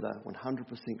groups that are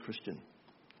 100% Christian.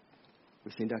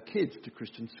 We send our kids to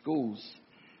Christian schools.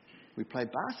 We play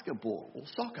basketball or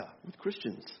soccer with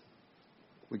Christians.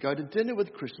 We go to dinner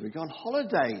with Christians. We go on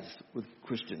holidays with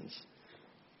Christians.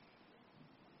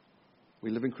 We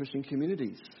live in Christian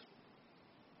communities.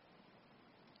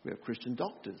 We have Christian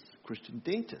doctors, Christian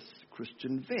dentists,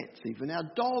 Christian vets. Even our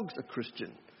dogs are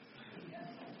Christian.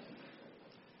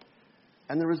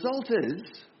 And the result is,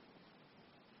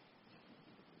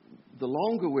 the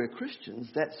longer we're Christians,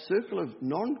 that circle of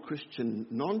non-Christian,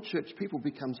 non-church people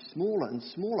becomes smaller and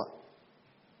smaller.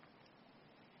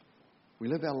 We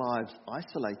live our lives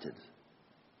isolated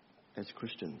as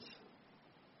Christians,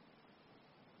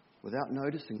 without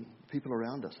noticing people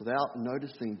around us, without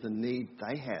noticing the need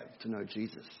they have to know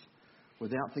Jesus,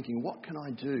 without thinking, what can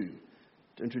I do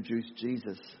to introduce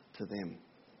Jesus to them?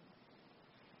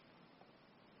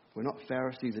 We're not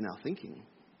Pharisees in our thinking,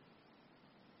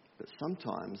 but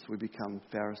sometimes we become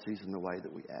Pharisees in the way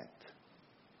that we act.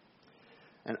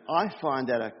 And I find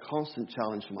that a constant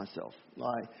challenge for myself.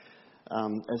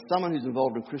 As someone who's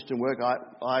involved in Christian work,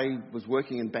 I was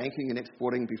working in banking and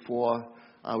exporting before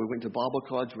we went to Bible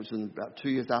college, which was about 2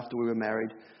 years after we were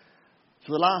married.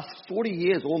 For the last 40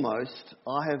 years almost,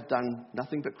 I have done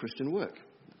nothing but Christian work,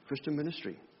 Christian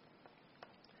ministry.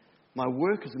 My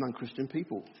work is among Christian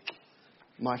people.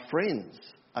 My friends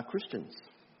are Christians.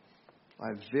 I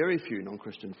have very few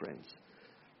non-Christian friends.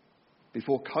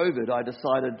 Before COVID, I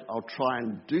decided I'll try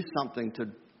and do something to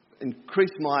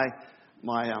increase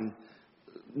my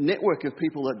network of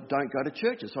people that don't go to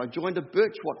churches. So I joined a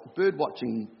bird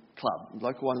watching club,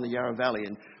 local one in the Yarra Valley,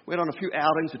 and went on a few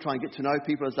outings to try and get to know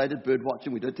people as they did bird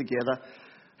watching. We did it together.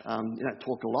 You don't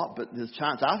talk a lot, but there's a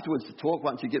chance afterwards to talk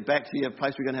once you get back to your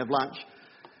place we're going to have lunch.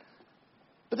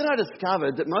 But then I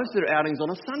discovered that most of their outings on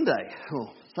a Sunday.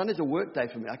 Oh, Sunday's a work day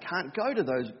for me. I can't go to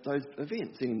those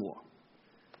events anymore.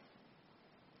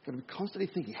 I've got to be constantly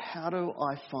thinking, how do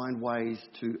I find ways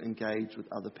to engage with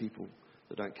other people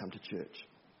that don't come to church?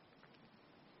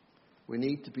 We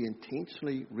need to be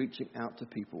intentionally reaching out to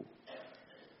people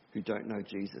who don't know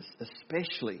Jesus,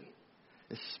 especially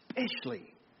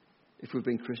if we've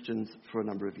been Christians for a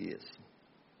number of years.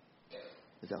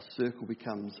 As our circle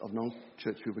of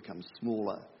non-church people becomes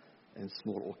smaller and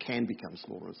smaller, or can become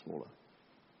smaller and smaller.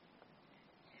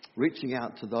 Reaching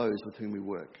out to those with whom we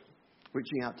work.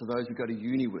 Reaching out to those we go to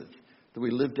uni with, that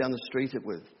we live down the street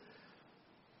with.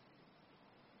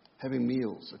 Having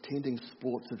meals, attending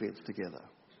sports events together.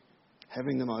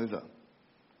 Having them over.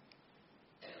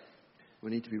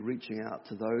 We need to be reaching out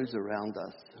to those around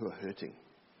us who are hurting.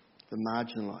 The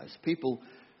marginalised. People,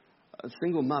 a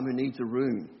single mum who needs a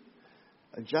room.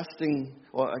 Adjusting,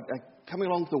 or coming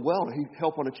along to the well to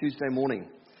help on a Tuesday morning.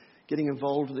 Getting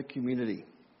involved with the community.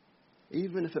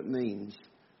 Even if it means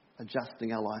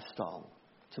adjusting our lifestyle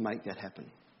to make that happen.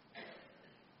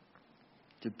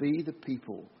 To be the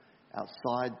people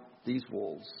outside these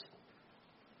walls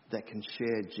that can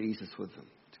share Jesus with them.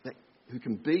 Who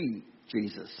can be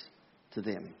Jesus to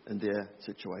them in their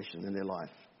situation, in their life.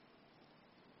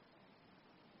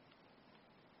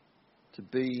 To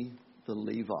be the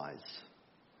Levi's.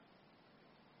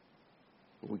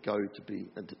 We go to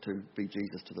be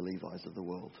Jesus to the Levi's of the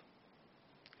world.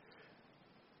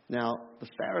 Now, the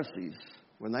Pharisees,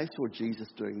 when they saw Jesus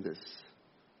doing this,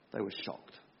 they were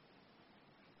shocked.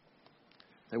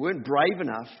 They weren't brave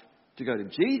enough to go to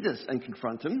Jesus and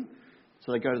confront him,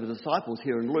 so they go to the disciples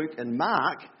here in Luke. And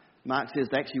Mark says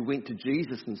they actually went to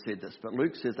Jesus and said this, but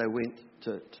Luke says they went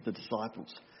to the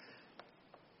disciples.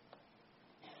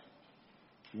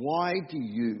 Why do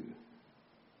you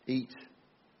eat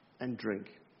and drink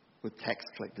with tax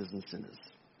collectors and sinners?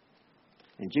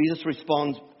 And Jesus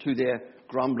responds to their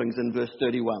grumblings in verse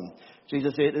 31.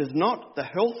 Jesus said, it is not the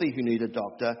healthy who need a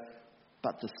doctor,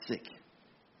 but the sick.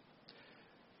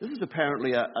 This is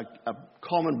apparently a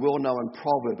common, well-known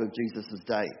proverb of Jesus'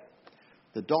 day.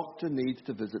 The doctor needs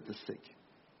to visit the sick.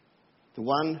 The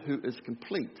one who is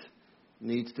complete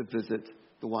needs to visit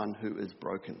the one who is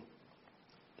broken.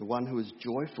 The one who is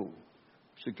joyful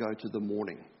should go to the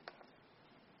mourning.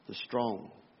 The strong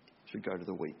should go to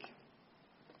the weak.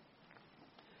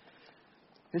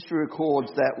 History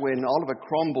records that when Oliver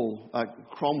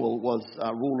Cromwell was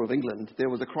ruler of England, there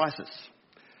was a crisis.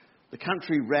 The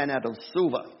country ran out of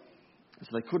silver, so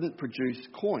they couldn't produce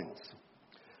coins.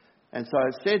 And so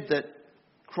it said that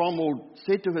Cromwell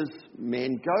said to his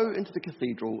men, go into the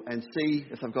cathedral and see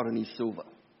if they've got any silver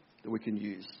that we can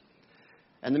use.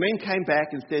 And the men came back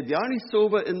and said, the only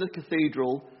silver in the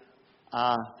cathedral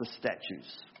are the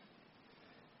statues.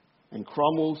 And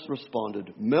Cromwell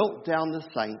responded, melt down the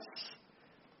saints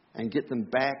and get them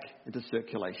back into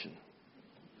circulation.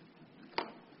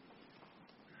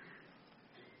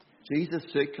 Jesus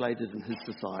circulated in his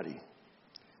society,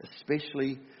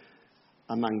 especially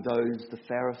among those the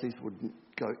Pharisees wouldn't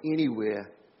go anywhere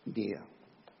near.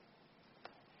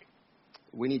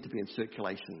 We need to be in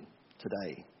circulation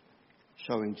today,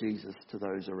 showing Jesus to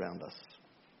those around us.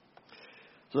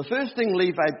 So the first thing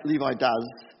Levi does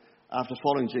after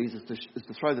following Jesus is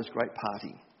to throw this great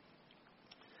party.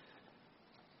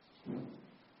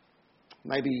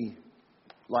 Maybe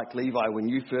like Levi, when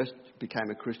you first became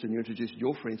a Christian, you introduced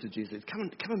your friends to Jesus. Come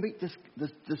and meet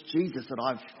this Jesus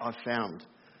that I've found.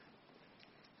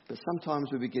 But sometimes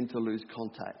we begin to lose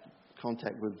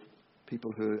contact with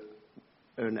people who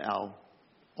are in our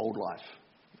old life.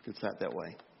 You could say it that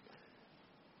way.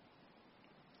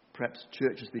 Perhaps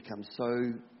church has become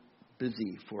so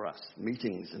busy for us,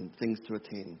 meetings and things to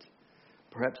attend.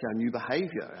 Perhaps our new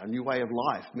behaviour, our new way of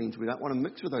life means we don't want to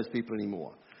mix with those people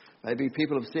anymore. Maybe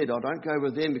people have said, don't go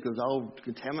with them because they'll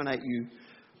contaminate you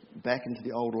back into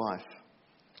the old life.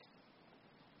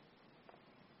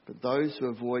 But those who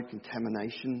avoid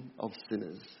contamination of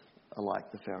sinners are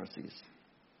like the Pharisees.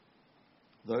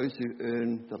 Those who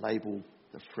earn the label,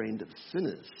 the friend of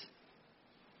sinners,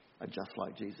 are just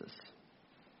like Jesus.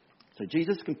 So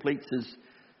Jesus completes his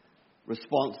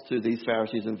response to these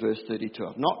Pharisees in verse 32.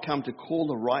 I've not come to call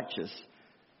the righteous,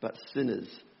 but sinners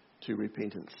to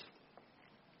repentance.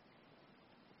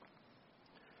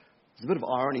 There's a bit of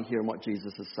irony here in what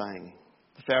Jesus is saying.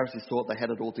 The Pharisees thought they had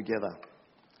it all together.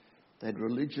 They had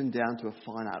religion down to a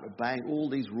fine art, obeying all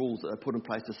these rules that are put in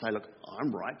place to say, look,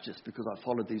 I'm righteous because I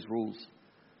followed these rules.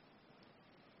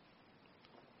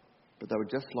 But they were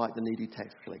just like the needy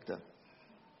tax collector,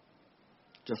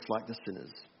 just like the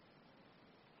sinners.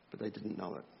 But they didn't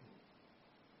know it.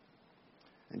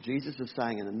 And Jesus is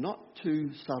saying in a not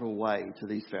too subtle way to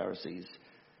these Pharisees,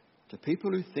 to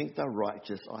people who think they're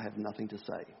righteous, I have nothing to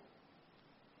say.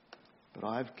 But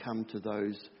I've come to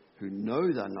those who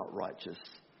know they're not righteous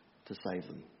to save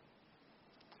them.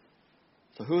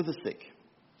 So who are the sick?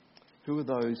 Who are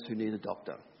those who need a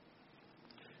doctor?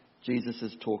 Jesus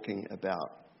is talking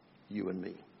about you and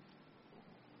me.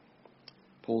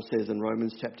 Paul says in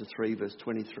Romans chapter 3, verse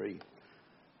 23,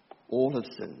 all have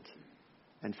sinned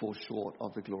and fall short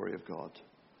of the glory of God.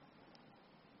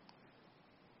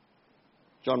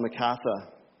 John MacArthur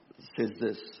says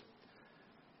this,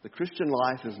 the Christian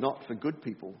life is not for good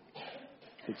people,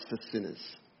 it's for sinners.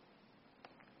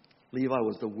 Levi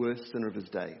was the worst sinner of his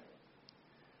day.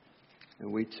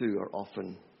 And we too are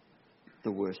often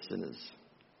the worst sinners.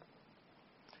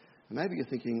 And maybe you're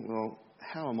thinking, well,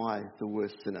 how am I the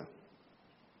worst sinner?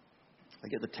 I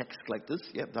get the tax collectors.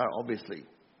 Yep, they're obviously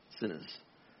sinners.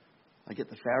 I get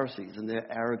the Pharisees and their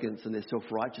arrogance and their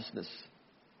self-righteousness.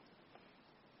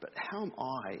 But how am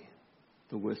I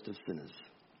the worst of sinners?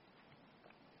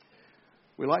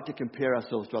 We like to compare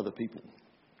ourselves to other people.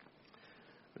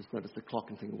 I just noticed the clock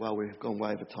and think, well, we've gone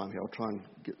way over time here. I'll try and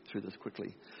get through this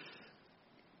quickly.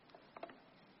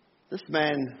 This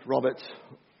man, Robert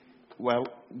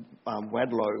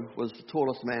Wadlow, was the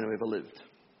tallest man who ever lived.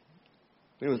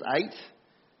 When he was 8,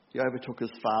 he overtook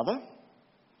his father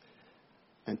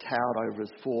and towered over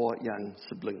his 4 young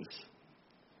siblings.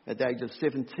 At the age of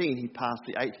 17, he passed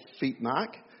the 8 feet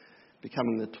mark,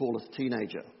 becoming the tallest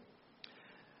teenager.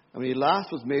 And when he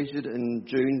last was measured in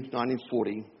June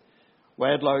 1940,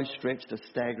 Wadlow stretched a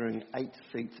staggering 8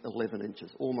 feet 11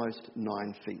 inches, almost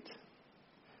 9 feet.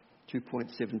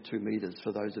 2.72 metres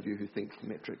for those of you who think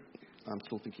metric. I'm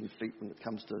still thinking feet when it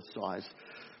comes to size.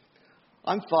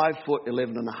 I'm 5 foot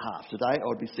 11 and a half. Today I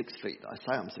would be 6 feet. I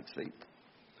say I'm 6 feet.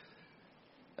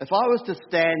 If I was to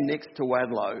stand next to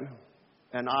Wadlow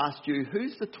and asked you,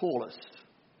 who's the tallest?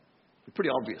 It'd be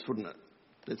pretty obvious, wouldn't it?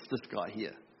 It's this guy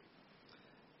here.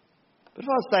 But if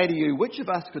I say to you, which of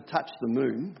us could touch the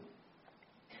moon?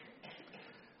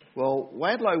 Well,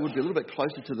 Wadlow would be a little bit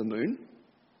closer to the moon.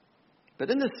 But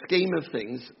in the scheme of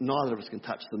things, neither of us can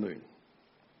touch the moon.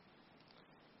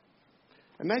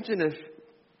 Imagine if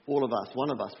all of us,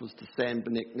 one of us, was to stand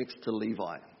next to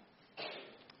Levi,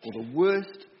 or the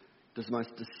worst, the most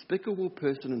despicable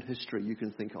person in history you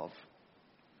can think of.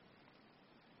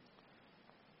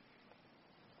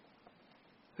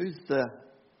 Who's the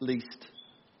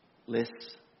less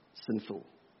sinful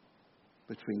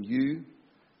between you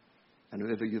and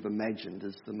whoever you've imagined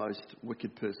is the most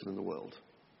wicked person in the world?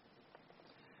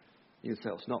 You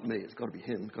say, it's not me, it's got to be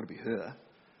him, it's got to be her.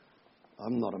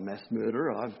 I'm not a mass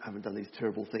murderer, I haven't done these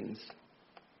terrible things.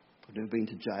 I've never been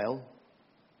to jail.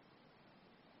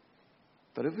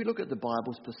 But if we look at the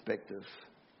Bible's perspective,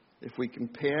 if we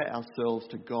compare ourselves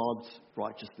to God's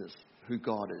righteousness, who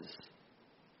God is,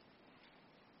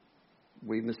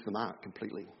 we miss the mark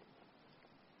completely.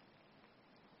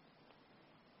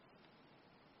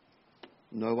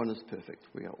 No one is perfect.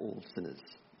 We are all sinners.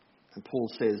 And Paul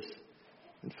says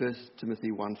in 1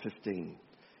 Timothy 1:15,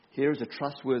 here is a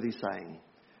trustworthy saying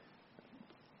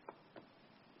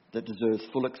that deserves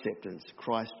full acceptance.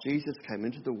 Christ Jesus came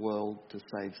into the world to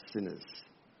save sinners,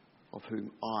 of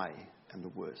whom I am the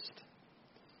worst.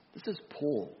 This is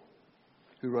Paul,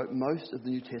 who wrote most of the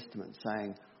New Testament,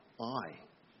 saying, I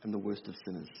am the worst of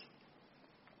sinners.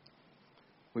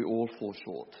 We all fall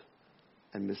short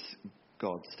and miss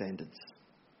God's standards.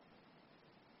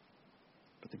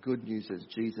 But the good news is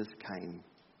Jesus came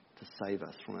to save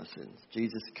us from our sins.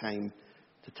 Jesus came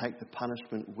to take the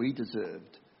punishment we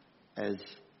deserved as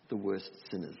the worst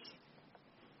sinners.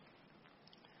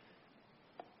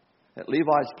 At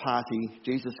Levi's party,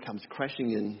 Jesus comes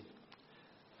crashing in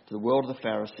to the world of the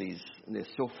Pharisees and their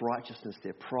self-righteousness,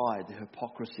 their pride, their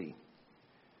hypocrisy,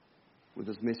 with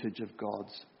his message of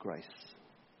God's grace.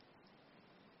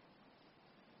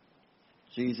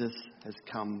 Jesus has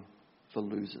come for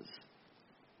losers,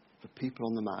 for people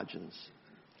on the margins,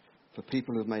 for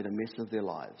people who have made a mess of their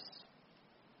lives,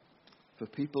 for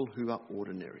people who are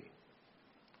ordinary,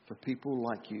 for people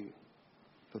like you,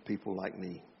 for people like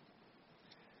me.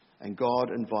 And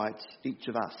God invites each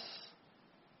of us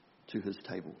to his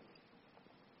table.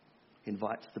 He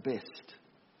invites the best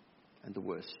and the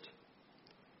worst,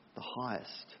 the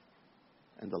highest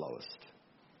and the lowest.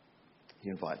 He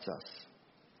invites us.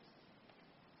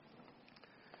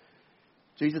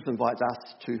 Jesus invites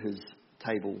us to his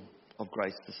table of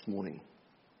grace this morning.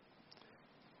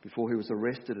 Before he was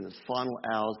arrested in his final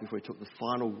hours, before he took the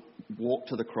final walk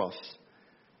to the cross,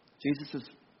 Jesus is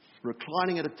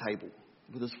reclining at a table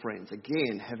with his friends,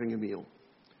 again having a meal,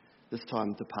 this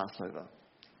time the Passover.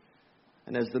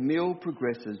 And as the meal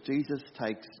progresses, Jesus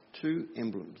takes two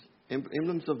emblems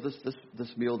of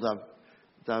this meal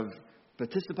they've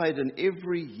participated in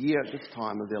every year at this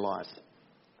time of their lives: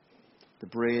 the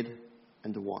bread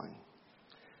and the wine.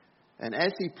 And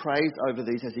as he prays over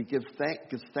these, as he gives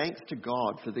thanks to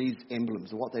God for these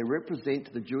emblems and what they represent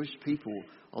to the Jewish people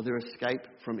of their escape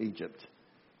from Egypt,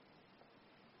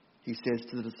 he says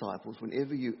to the disciples,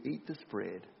 whenever you eat this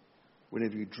bread,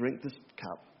 whenever you drink this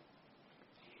cup,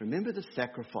 remember the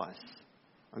sacrifice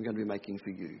I'm going to be making for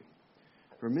you.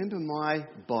 Remember my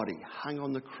body hung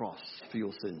on the cross for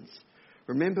your sins.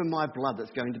 Remember my blood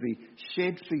that's going to be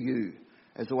shed for you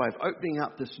as a way of opening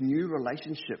up this new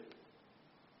relationship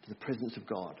to the presence of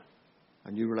God,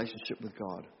 a new relationship with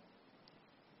God.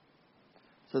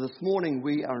 So this morning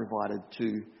we are invited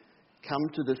to come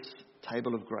to this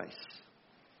table of grace,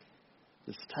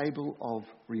 this table of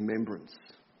remembrance,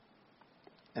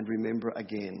 and remember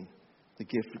again the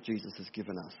gift that Jesus has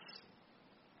given us.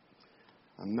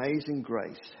 Amazing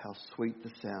grace, how sweet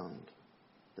the sound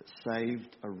that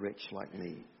saved a wretch like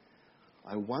me.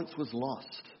 I once was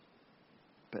lost,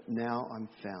 but now I'm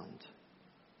found.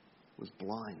 Was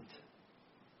blind,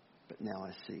 but now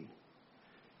I see.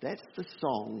 That's the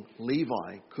song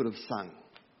Levi could have sung.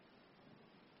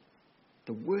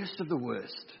 The worst of the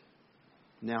worst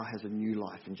now has a new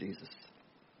life in Jesus.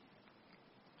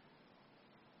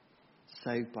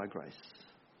 Saved by grace.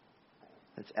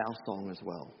 That's our song as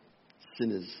well.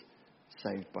 Sinners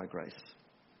saved by grace.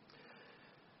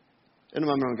 In a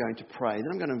moment I'm going to pray. Then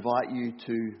I'm going to invite you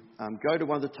to go to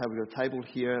one of the tables. We've got a table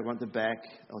here, one at the back,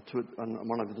 or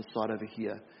one over the side over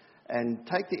here. And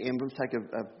take the emblems, take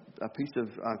a piece of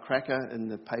cracker in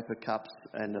the paper cups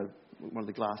and one of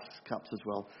the glass cups as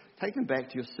well. Take them back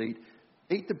to your seat.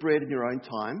 Eat the bread in your own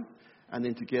time. And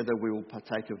then together we will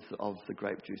partake of the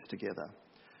grape juice together.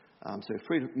 So you're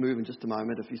free to move in just a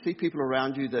moment. If you see people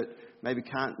around you that maybe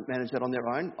can't manage that on their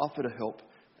own, offer to help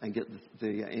and get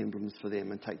the emblems for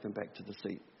them and take them back to the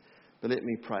seat. But let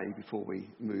me pray before we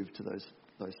move to those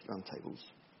tables.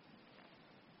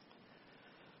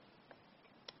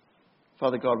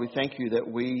 Father God, we thank you that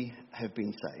we have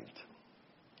been saved.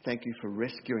 Thank you for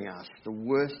rescuing us, the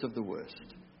worst of the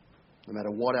worst. No matter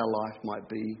what our life might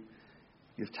be,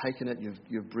 you've taken it,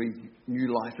 you've breathed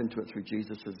new life into it through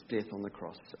Jesus' death on the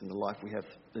cross and the life we have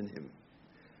in him.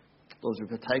 Lord, as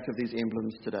we partake of these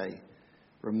emblems today,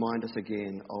 remind us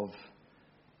again of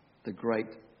the great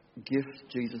gift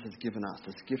Jesus has given us,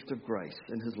 this gift of grace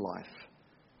in his life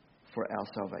for our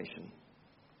salvation.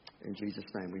 In Jesus'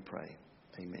 name we pray.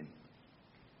 Amen.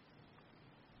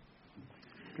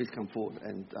 Please come forward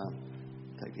and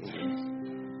take the emblems.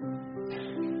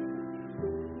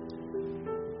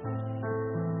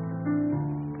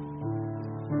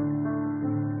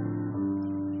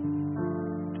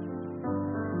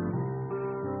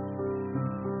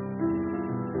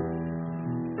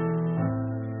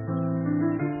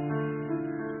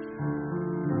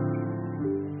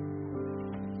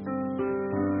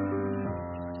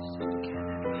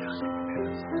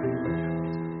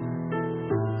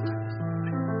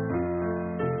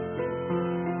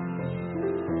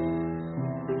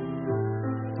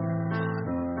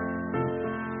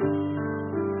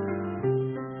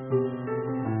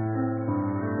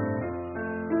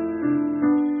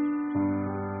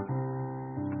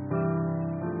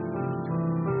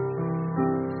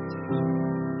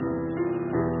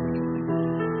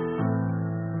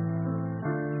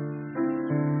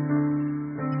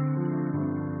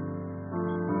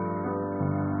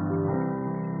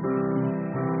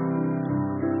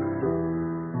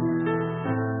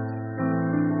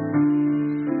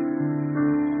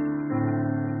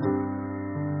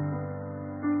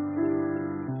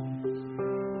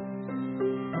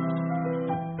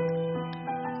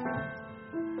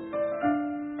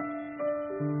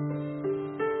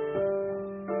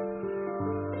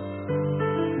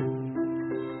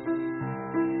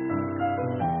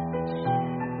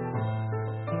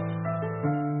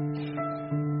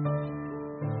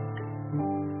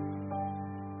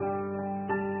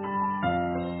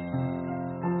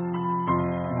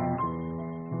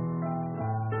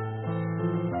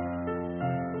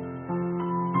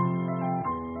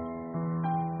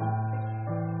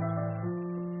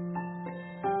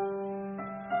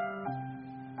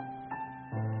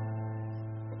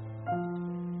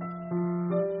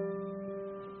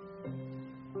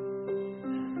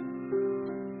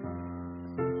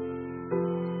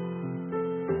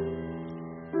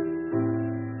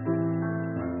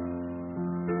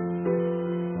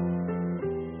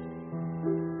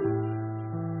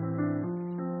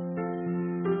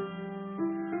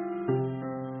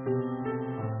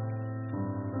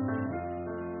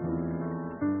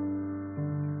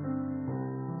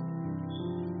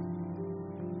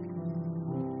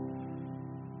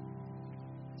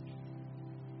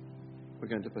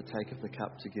 going to partake of the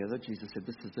cup together, Jesus said,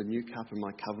 "This is the new cup in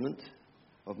my covenant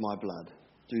of my blood.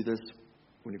 Do this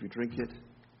whenever you drink it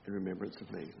in remembrance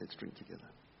of me." Let's drink together.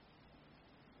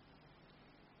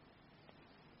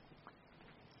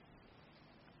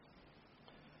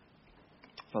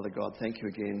 Father God, thank you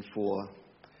again for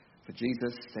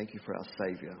Jesus. Thank you for our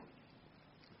Saviour.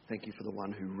 Thank you for the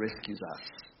one who rescues us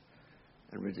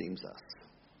and redeems us.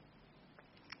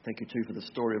 Thank you too for the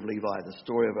story of Levi, the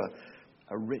story of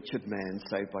a wretched man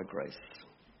saved by grace,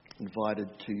 invited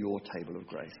to your table of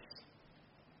grace.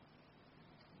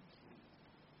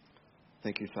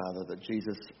 Thank you, Father, that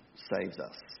Jesus saves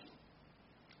us,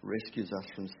 rescues us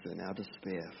from sin, our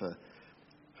despair, for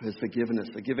his forgiveness,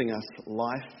 for giving us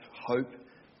life, hope,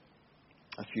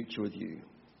 a future with you.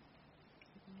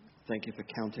 Thank you for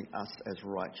counting us as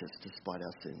righteous despite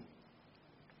our sin.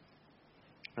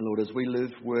 And Lord, as we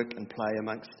live, work and play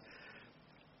amongst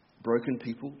broken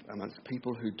people, amongst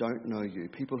people who don't know you,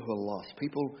 people who are lost,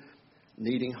 people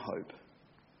needing hope,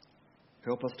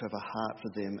 help us to have a heart for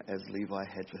them as Levi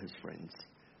had for his friends.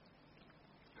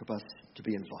 Help us to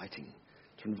be inviting,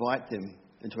 to invite them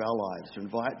into our lives, to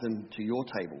invite them to your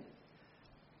table.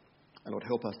 And Lord,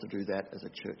 help us to do that as a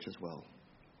church as well.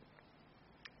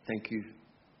 Thank you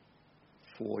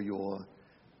for your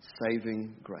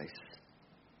saving grace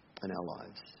in our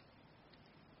lives.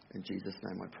 In Jesus'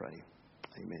 name I pray.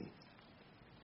 Amen.